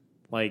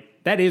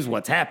 Like, that is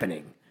what's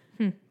happening.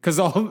 Because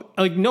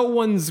no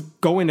one's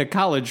going to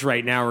college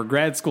right now or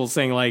grad school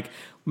saying like,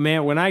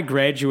 man, when I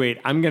graduate,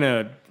 I'm going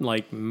to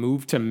like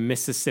move to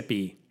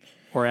Mississippi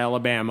or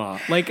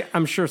Alabama. Like,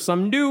 I'm sure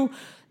some do.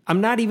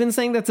 I'm not even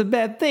saying that's a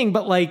bad thing,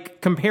 but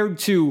like compared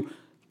to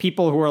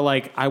people who are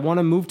like, I want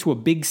to move to a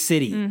big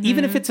city,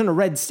 even if it's in a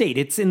red state,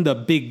 it's in the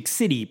big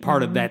city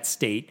part of that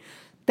state.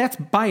 That's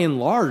by and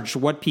large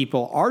what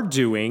people are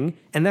doing.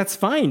 And that's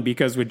fine,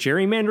 because with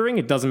gerrymandering,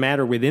 it doesn't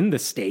matter within the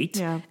state.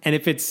 Yeah. And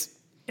if it's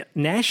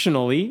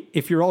nationally,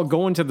 if you're all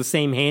going to the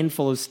same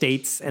handful of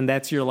states and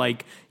that's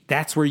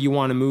where you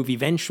want to move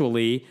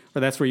eventually,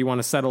 or that's where you want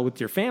to settle with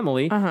your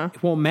family,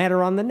 it won't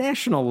matter on the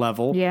national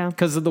level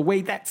because of the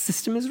way that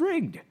system is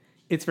rigged.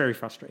 It's very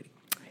frustrating.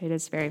 It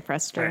is very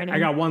frustrating. Right, I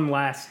got one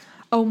last.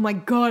 Oh my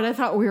God, I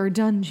thought we were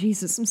done.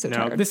 Jesus, I'm so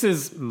tired. This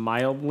is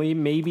mildly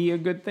maybe a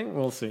good thing.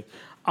 We'll see.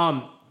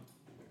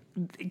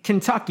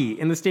 Kentucky,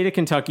 in the state of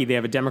Kentucky, they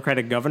have a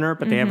Democratic governor,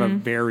 but they have a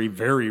very,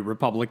 very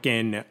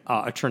Republican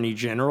attorney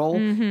general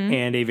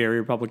and a very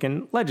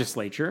Republican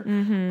legislature.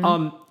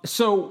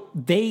 So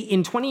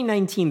in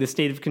 2019, the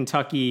state of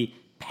Kentucky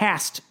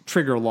passed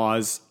trigger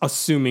laws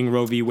assuming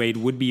Roe v. Wade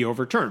would be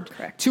overturned.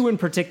 Correct. 2 in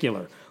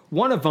particular.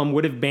 One of them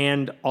would have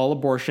banned all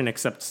abortion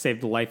except to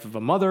save the life of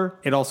a mother.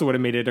 It also would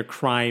have made it a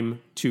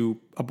crime to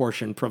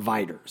abortion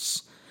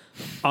providers.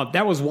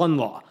 That was one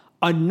law.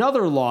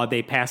 Another law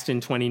they passed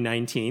in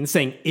 2019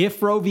 saying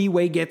if Roe v.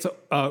 Wade gets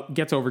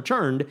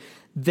overturned,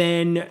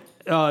 then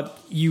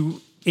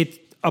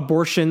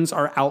abortions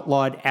are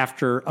outlawed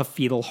after a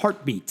fetal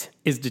heartbeat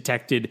is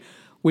detected,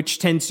 which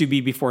tends to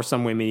be before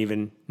some women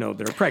even know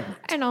they're pregnant.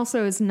 And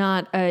also is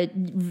not a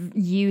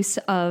use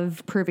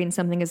of proving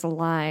something is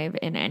alive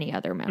in any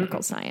other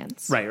medical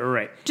science.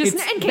 Right. Just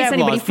in case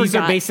anybody forgot. These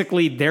are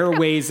basically their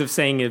ways of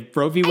saying if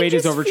Roe v. Wade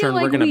is overturned,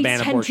 we're going to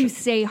ban abortion. I tend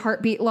to say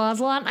heartbeat laws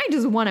a lot, and I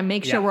just want to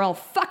make sure we're all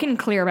fucking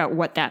clear about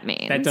what that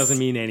means. That doesn't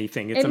mean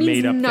anything. It's a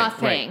made-up thing.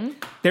 Nothing.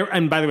 Right.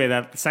 And by the way,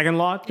 that second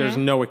law, there's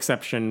no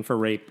exception for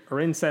rape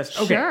or incest.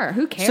 Okay. Sure,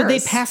 who cares? So they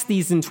passed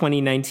these in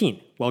 2019.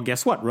 Well,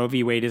 guess what? Roe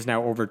v. Wade is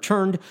now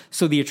overturned.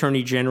 So the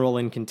Attorney General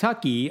in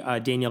Kentucky,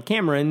 Daniel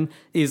Cameron,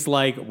 is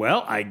like,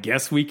 well, I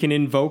guess we can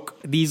invoke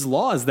these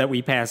laws that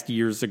we passed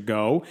years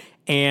ago.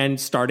 And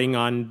starting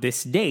on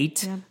this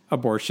date,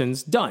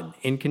 abortion's done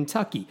in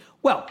Kentucky.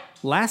 Well,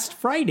 last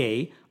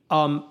Friday,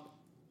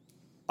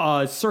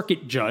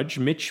 circuit judge,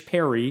 Mitch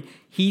Perry,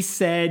 he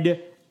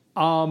said,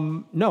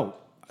 no,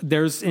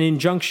 there's an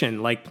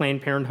injunction like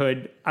Planned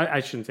Parenthood.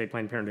 I shouldn't say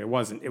Planned Parenthood. It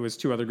wasn't. It was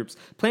two other groups.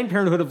 Planned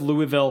Parenthood of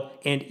Louisville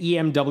and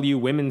EMW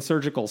Women's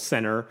Surgical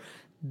Center.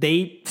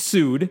 They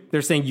sued.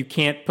 They're saying you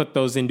can't put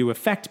those into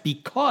effect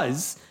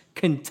because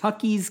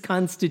Kentucky's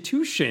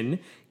Constitution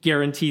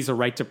guarantees a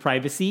right to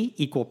privacy,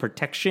 equal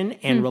protection,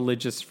 and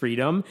religious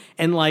freedom.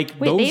 And like,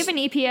 wait, they have an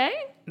EPA?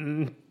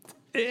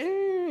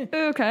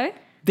 Okay.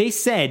 They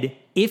said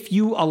if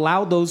you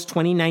allow those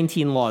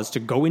 2019 laws to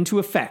go into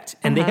effect,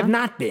 and they have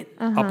not been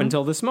up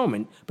until this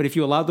moment, but if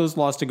you allow those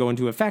laws to go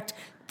into effect,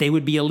 they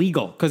would be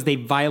illegal because they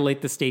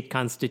violate the state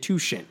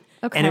constitution.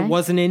 Okay. And it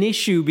wasn't an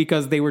issue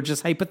because they were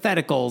just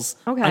hypotheticals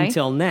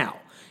until now.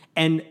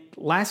 And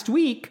last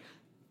week,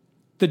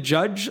 the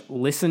judge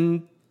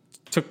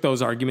took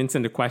those arguments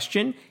into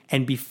question,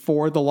 and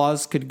before the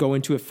laws could go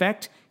into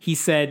effect, he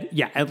said,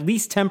 yeah, at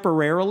least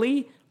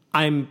temporarily,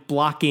 I'm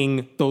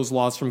blocking those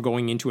laws from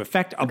going into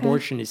effect. Okay.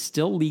 Abortion is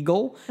still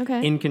legal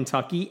in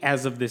Kentucky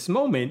as of this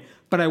moment.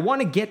 But I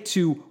want to get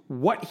to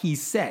what he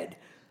said.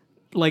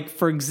 Like,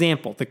 for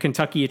example, the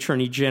Kentucky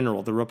Attorney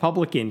General, the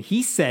Republican,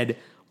 he said,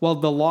 well,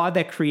 the law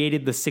that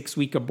created the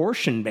 6-week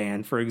abortion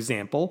ban, for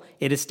example,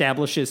 it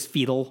establishes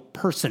fetal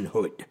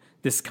personhood,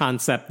 this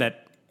concept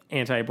that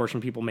anti-abortion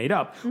people made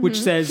up, which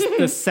says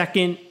the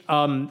second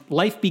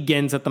life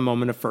begins at the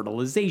moment of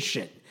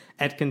fertilization.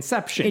 At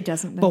conception. It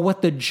doesn't, though. But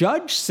what the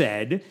judge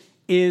said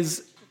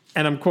is,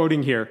 and I'm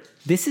quoting here,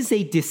 this is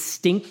a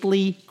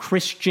distinctly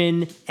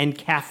Christian and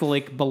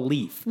Catholic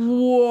belief.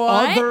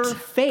 What? Other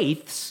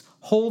faiths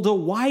hold a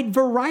wide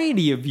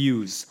variety of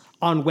views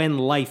on when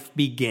life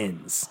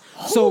begins.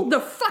 Hold the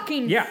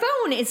fucking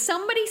phone. Is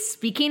somebody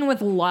speaking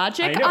with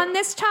logic on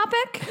this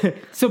topic?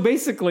 So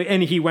basically,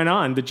 and he went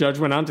on, the judge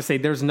went on to say,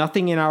 there's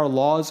nothing in our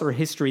laws or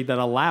history that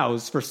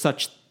allows for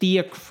such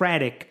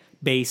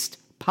theocratic-based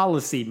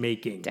policy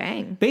making.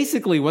 Dang.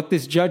 Basically, what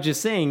this judge is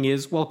saying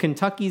is, well,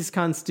 Kentucky's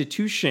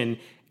Constitution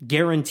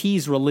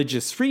guarantees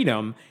religious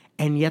freedom,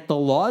 and yet the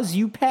laws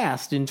you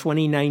passed in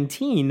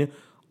 2019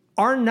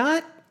 are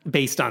not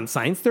based on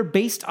science. They're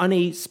based on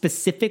a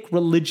specific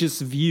religious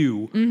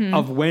view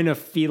of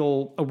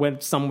when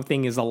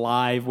something is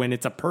alive, when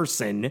it's a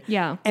person.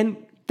 Yeah. And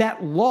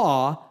that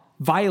law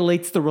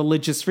violates the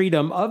religious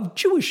freedom of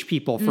Jewish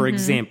people, for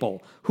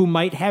example, who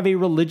might have a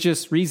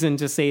religious reason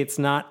to say it's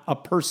not a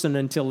person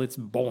until it's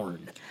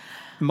born,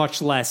 much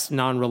less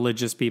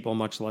non-religious people,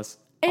 much less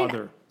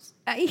other.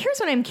 Here's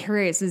what I'm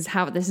curious is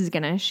how this is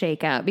going to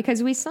shake out,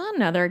 because we saw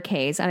another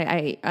case.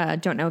 I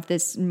don't know if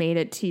this made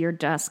it to your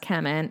desk,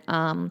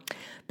 Kemen,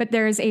 but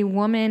there's a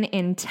woman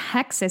in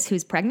Texas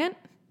who's pregnant.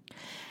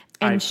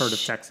 And I've heard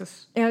of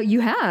Texas.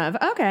 You have?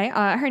 Okay.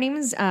 Her name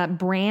is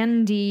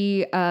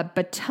Brandy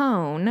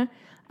Batone.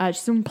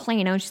 She's from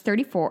Plano. She's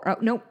 34. Oh,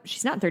 no,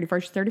 she's not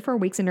 34. She's 34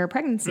 weeks into her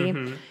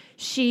pregnancy.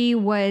 She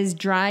was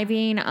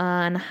driving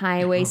on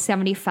Highway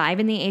 75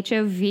 in the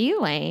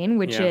HOV lane,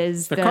 which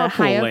is the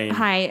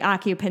high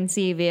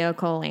occupancy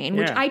vehicle lane,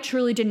 which I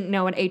truly didn't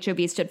know what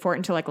HOV stood for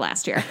until like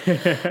last year.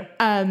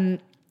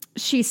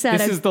 She said,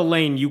 this is the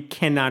lane you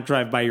cannot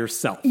drive by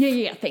yourself.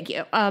 Yeah, thank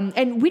you.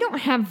 And we don't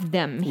have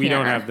them here. We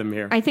don't have them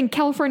here. I think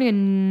California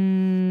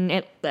and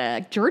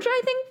Georgia,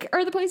 I think,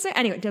 are the places.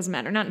 Anyway, it doesn't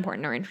matter. Not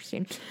important or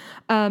interesting.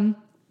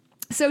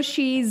 So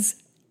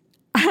she's,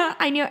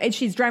 I know,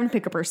 she's driving to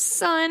pick up her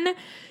son.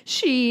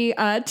 She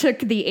took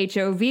the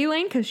HOV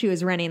lane because she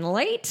was running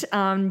late.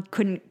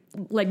 Couldn't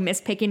miss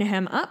picking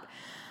him up.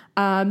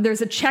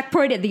 There's a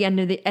checkpoint at the end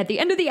of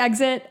the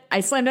exit.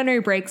 I slammed on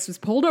her brakes, was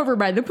pulled over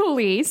by the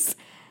police.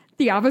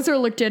 The officer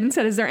looked in and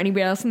said, is there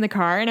anybody else in the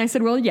car? And I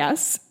said, well,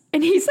 yes.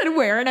 And he said,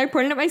 where? And I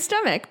pointed at my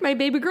stomach. My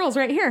baby girl's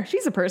right here.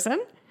 She's a person.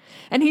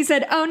 And he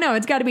said, oh, no,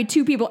 it's got to be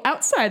two people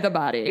outside the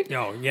body.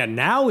 Oh, yeah,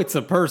 now it's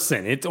a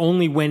person. It's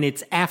only when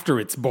it's after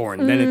it's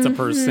born, then it's a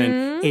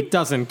person. It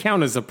doesn't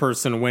count as a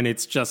person when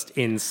it's just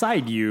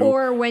inside you.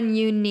 Or when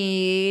you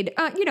need,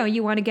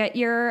 you want to get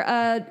your,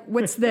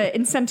 what's the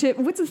incentive?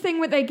 What's the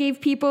thing that they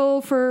gave people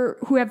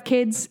who have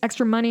kids,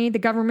 extra money, the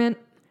government?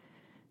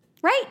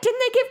 Right? Didn't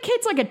they give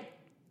kids like a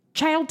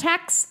child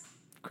tax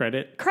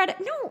credit?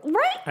 No,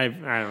 right? I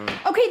don't know.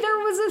 Okay, there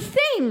was a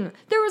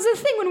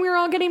thing when we were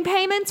all getting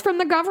payments from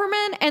the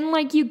government, and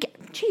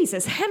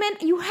Jesus, Hemen,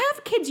 you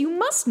have kids, you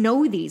must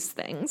know these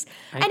things.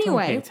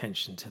 Anyway, don't pay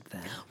attention to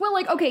that. Well,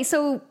 okay,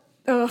 so,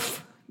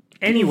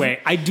 anyway,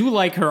 I do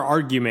like her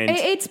argument.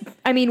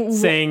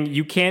 Saying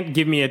you can't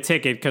give me a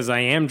ticket because I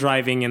am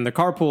driving in the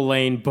carpool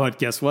lane, but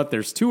guess what?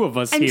 There's two of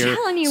us here.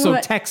 Telling you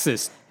so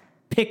Texas,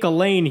 pick a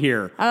lane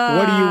here.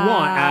 What do you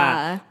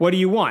want? What do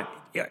you want?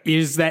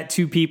 Is that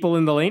two people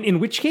in the lane?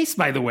 In which case,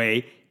 by the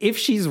way, if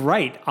she's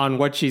right on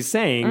what she's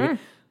saying,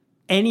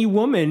 any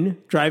woman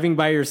driving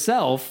by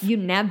herself... You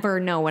never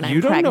know when I'm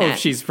pregnant. You don't know if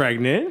she's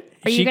pregnant.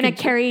 Are you going to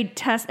carry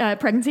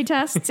pregnancy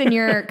tests in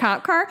your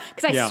cop car?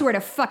 Because I swear to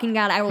fucking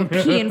God, I will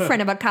pee in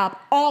front of a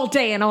cop all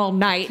day and all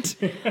night.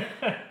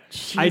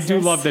 I do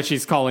love that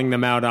she's calling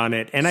them out on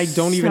it. And I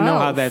don't even know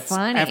how that's...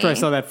 Funny. After I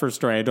saw that first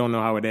story, I don't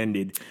know how it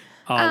ended.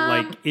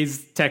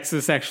 Is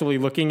Texas actually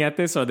looking at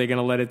this? Are they going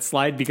to let it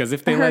slide? Because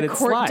if they let it slide...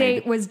 Her court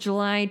date was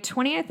July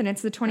 20th, and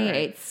it's the 28th.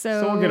 Right.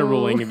 So we'll get a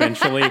ruling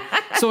eventually.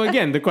 So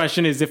again, the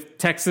question is, if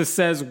Texas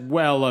says,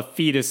 well, a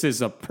fetus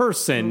is a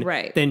person,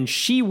 then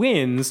she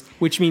wins,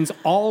 which means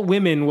all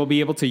women will be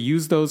able to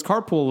use those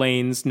carpool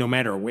lanes no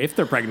matter if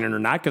they're pregnant or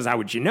not, because how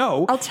would you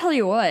know? I'll tell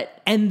you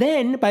what. And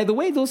then, by the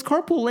way, those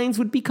carpool lanes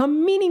would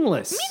become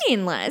meaningless.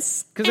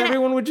 Because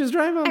everyone would just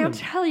drive on them. I'll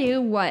tell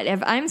you what.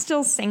 If I'm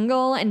still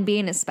single and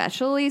being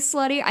especially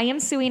slutty, I am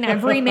suing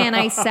every man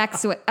I have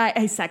sex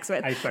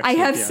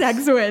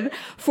with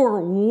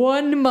for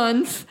 1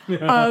 month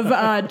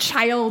of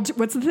child.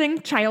 What's the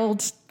thing?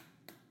 Child.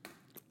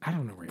 I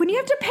don't know. When you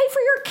have to pay for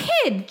your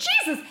kid,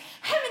 Jesus,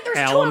 heaven, there's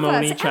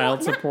alimony, 2 of us.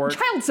 Child support.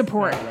 Child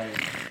support.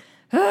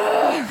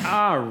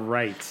 All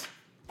right.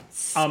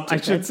 I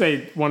should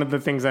say one of the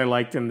things I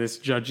liked in this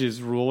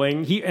judge's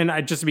ruling.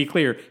 Just to be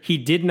clear, he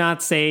did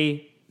not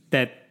say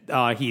that.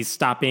 He's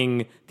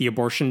stopping the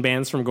abortion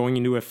bans from going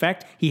into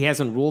effect. He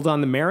hasn't ruled on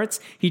the merits.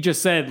 He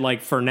just said,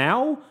 for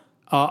now,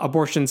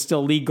 abortion's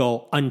still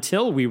legal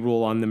until we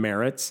rule on the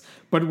merits.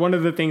 But one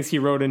of the things he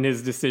wrote in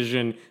his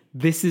decision,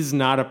 this is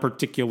not a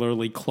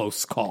particularly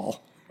close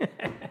call.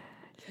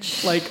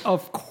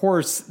 Of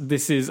course,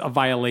 this is a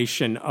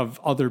violation of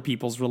other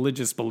people's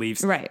religious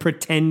beliefs,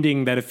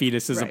 pretending that a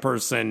fetus is a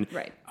person,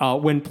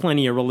 when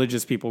plenty of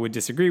religious people would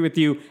disagree with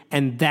you,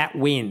 and that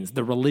wins.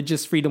 The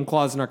religious freedom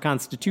clause in our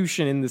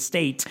Constitution in the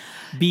state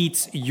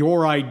beats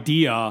your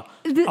idea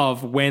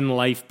of when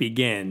life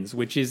begins,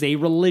 which is a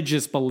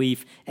religious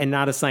belief and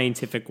not a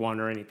scientific one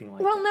or anything like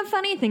that. Well, the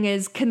funny thing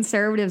is,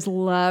 conservatives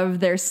love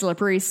their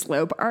slippery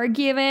slope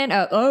argument.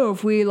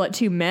 If we let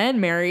 2 men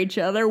marry each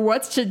other,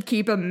 what should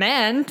keep a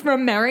man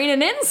from marrying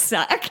an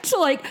insect?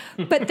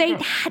 But they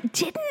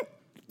didn't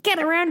get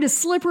around to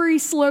slippery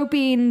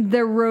sloping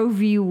the Roe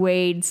v.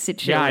 Wade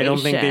situation. Yeah, I don't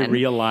think they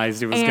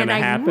realized it was going to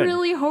happen. And I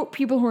really hope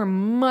people who are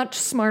much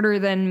smarter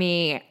than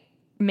me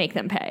make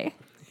them pay.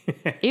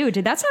 Ew,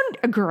 did that sound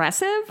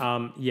aggressive?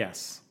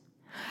 Yes.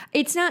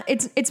 It's not.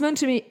 It's meant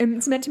to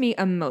be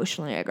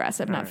emotionally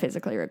aggressive, not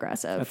physically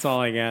aggressive. That's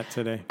all I got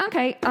today.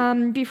 Okay.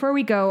 Before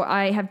we go,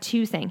 I have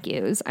 2 thank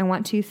yous. I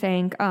want to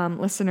thank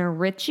listener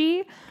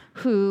Richie,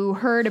 who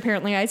heard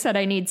apparently I said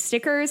I need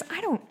stickers.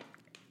 I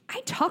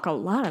talk a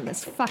lot on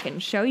this fucking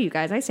show, you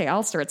guys. I say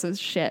all sorts of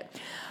shit.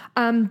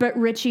 But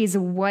Richie's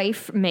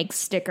wife makes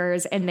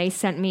stickers, and they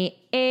sent me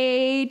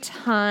a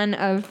ton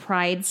of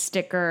pride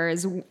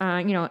stickers.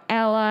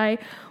 Ally.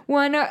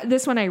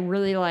 This one I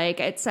really like.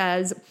 It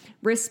says,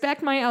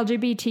 respect my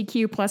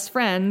LGBTQ plus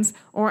friends,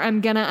 or I'm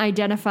gonna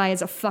identify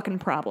as a fucking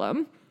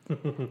problem.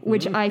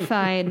 Which I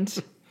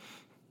find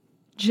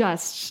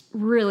just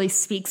really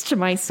speaks to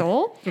my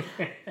soul.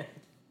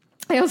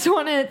 I also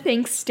want to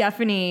thank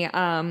Stephanie,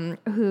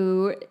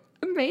 who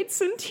made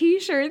some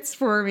t-shirts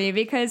for me,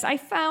 because I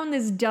found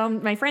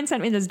my friend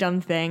sent me this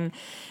dumb thing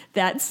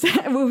that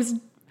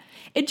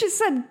it just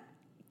said,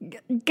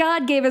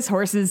 God gave us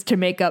horses to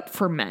make up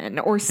for men,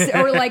 or as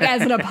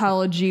an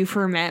apology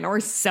for men, or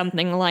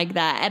something like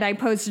that. And I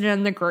posted it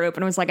in the group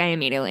and was like, I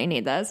immediately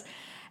need this.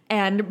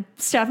 And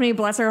Stephanie,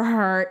 bless her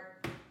heart,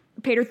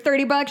 paid her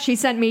 $30. She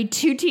sent me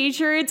 2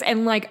 t-shirts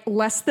and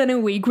less than a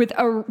week with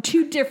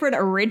 2 different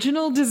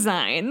original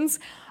designs.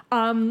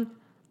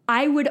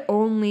 I would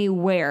only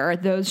wear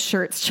those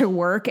shirts to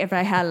work if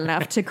I had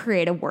enough to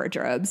create a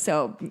wardrobe.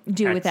 So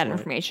do with that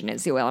information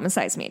as you will. I'm a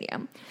size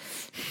medium.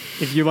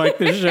 If you like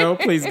this show,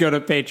 please go to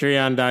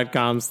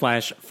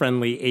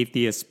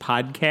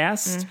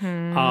patreon.com/friendlyatheistpodcast.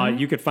 Mm-hmm.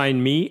 You could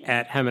find me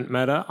at Hemant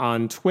Mehta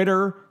on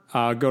Twitter.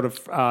 Go to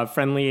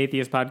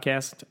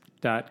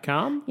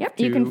friendlyatheistpodcast.com. Yep,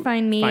 you can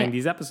find me. Find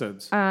these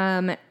episodes.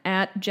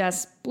 At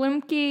Jess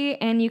Blumke,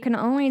 and you can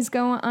always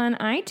go on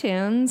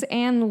iTunes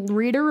and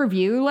read a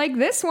review like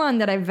this one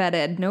that I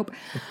vetted. Nope.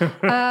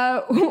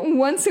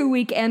 Once a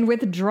Week and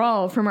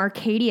Withdrawal from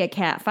Arcadia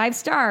Cat. 5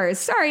 stars.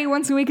 Sorry,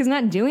 Once a Week is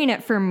not doing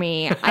it for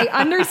me. I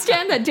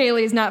understand that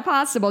daily is not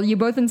possible. You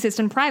both insist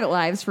on private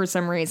lives for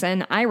some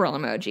reason. Eye roll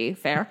emoji.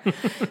 Fair.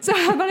 So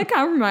how about a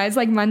compromise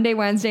like Monday,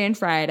 Wednesday, and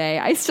Friday?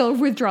 I still have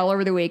withdrawal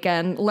over the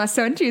weekend. Less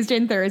so on Tuesday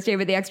and Thursday,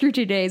 but the extra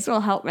 2 days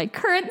will help my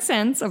current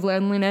sense of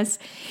loneliness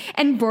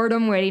and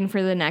boredom waiting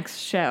for the next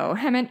show.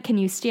 Hemant, can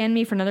you stand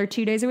me for another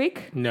 2 days a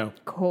week? No.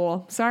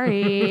 Cool.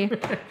 Sorry.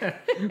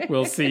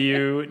 We'll see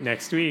you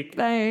next week.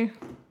 Bye.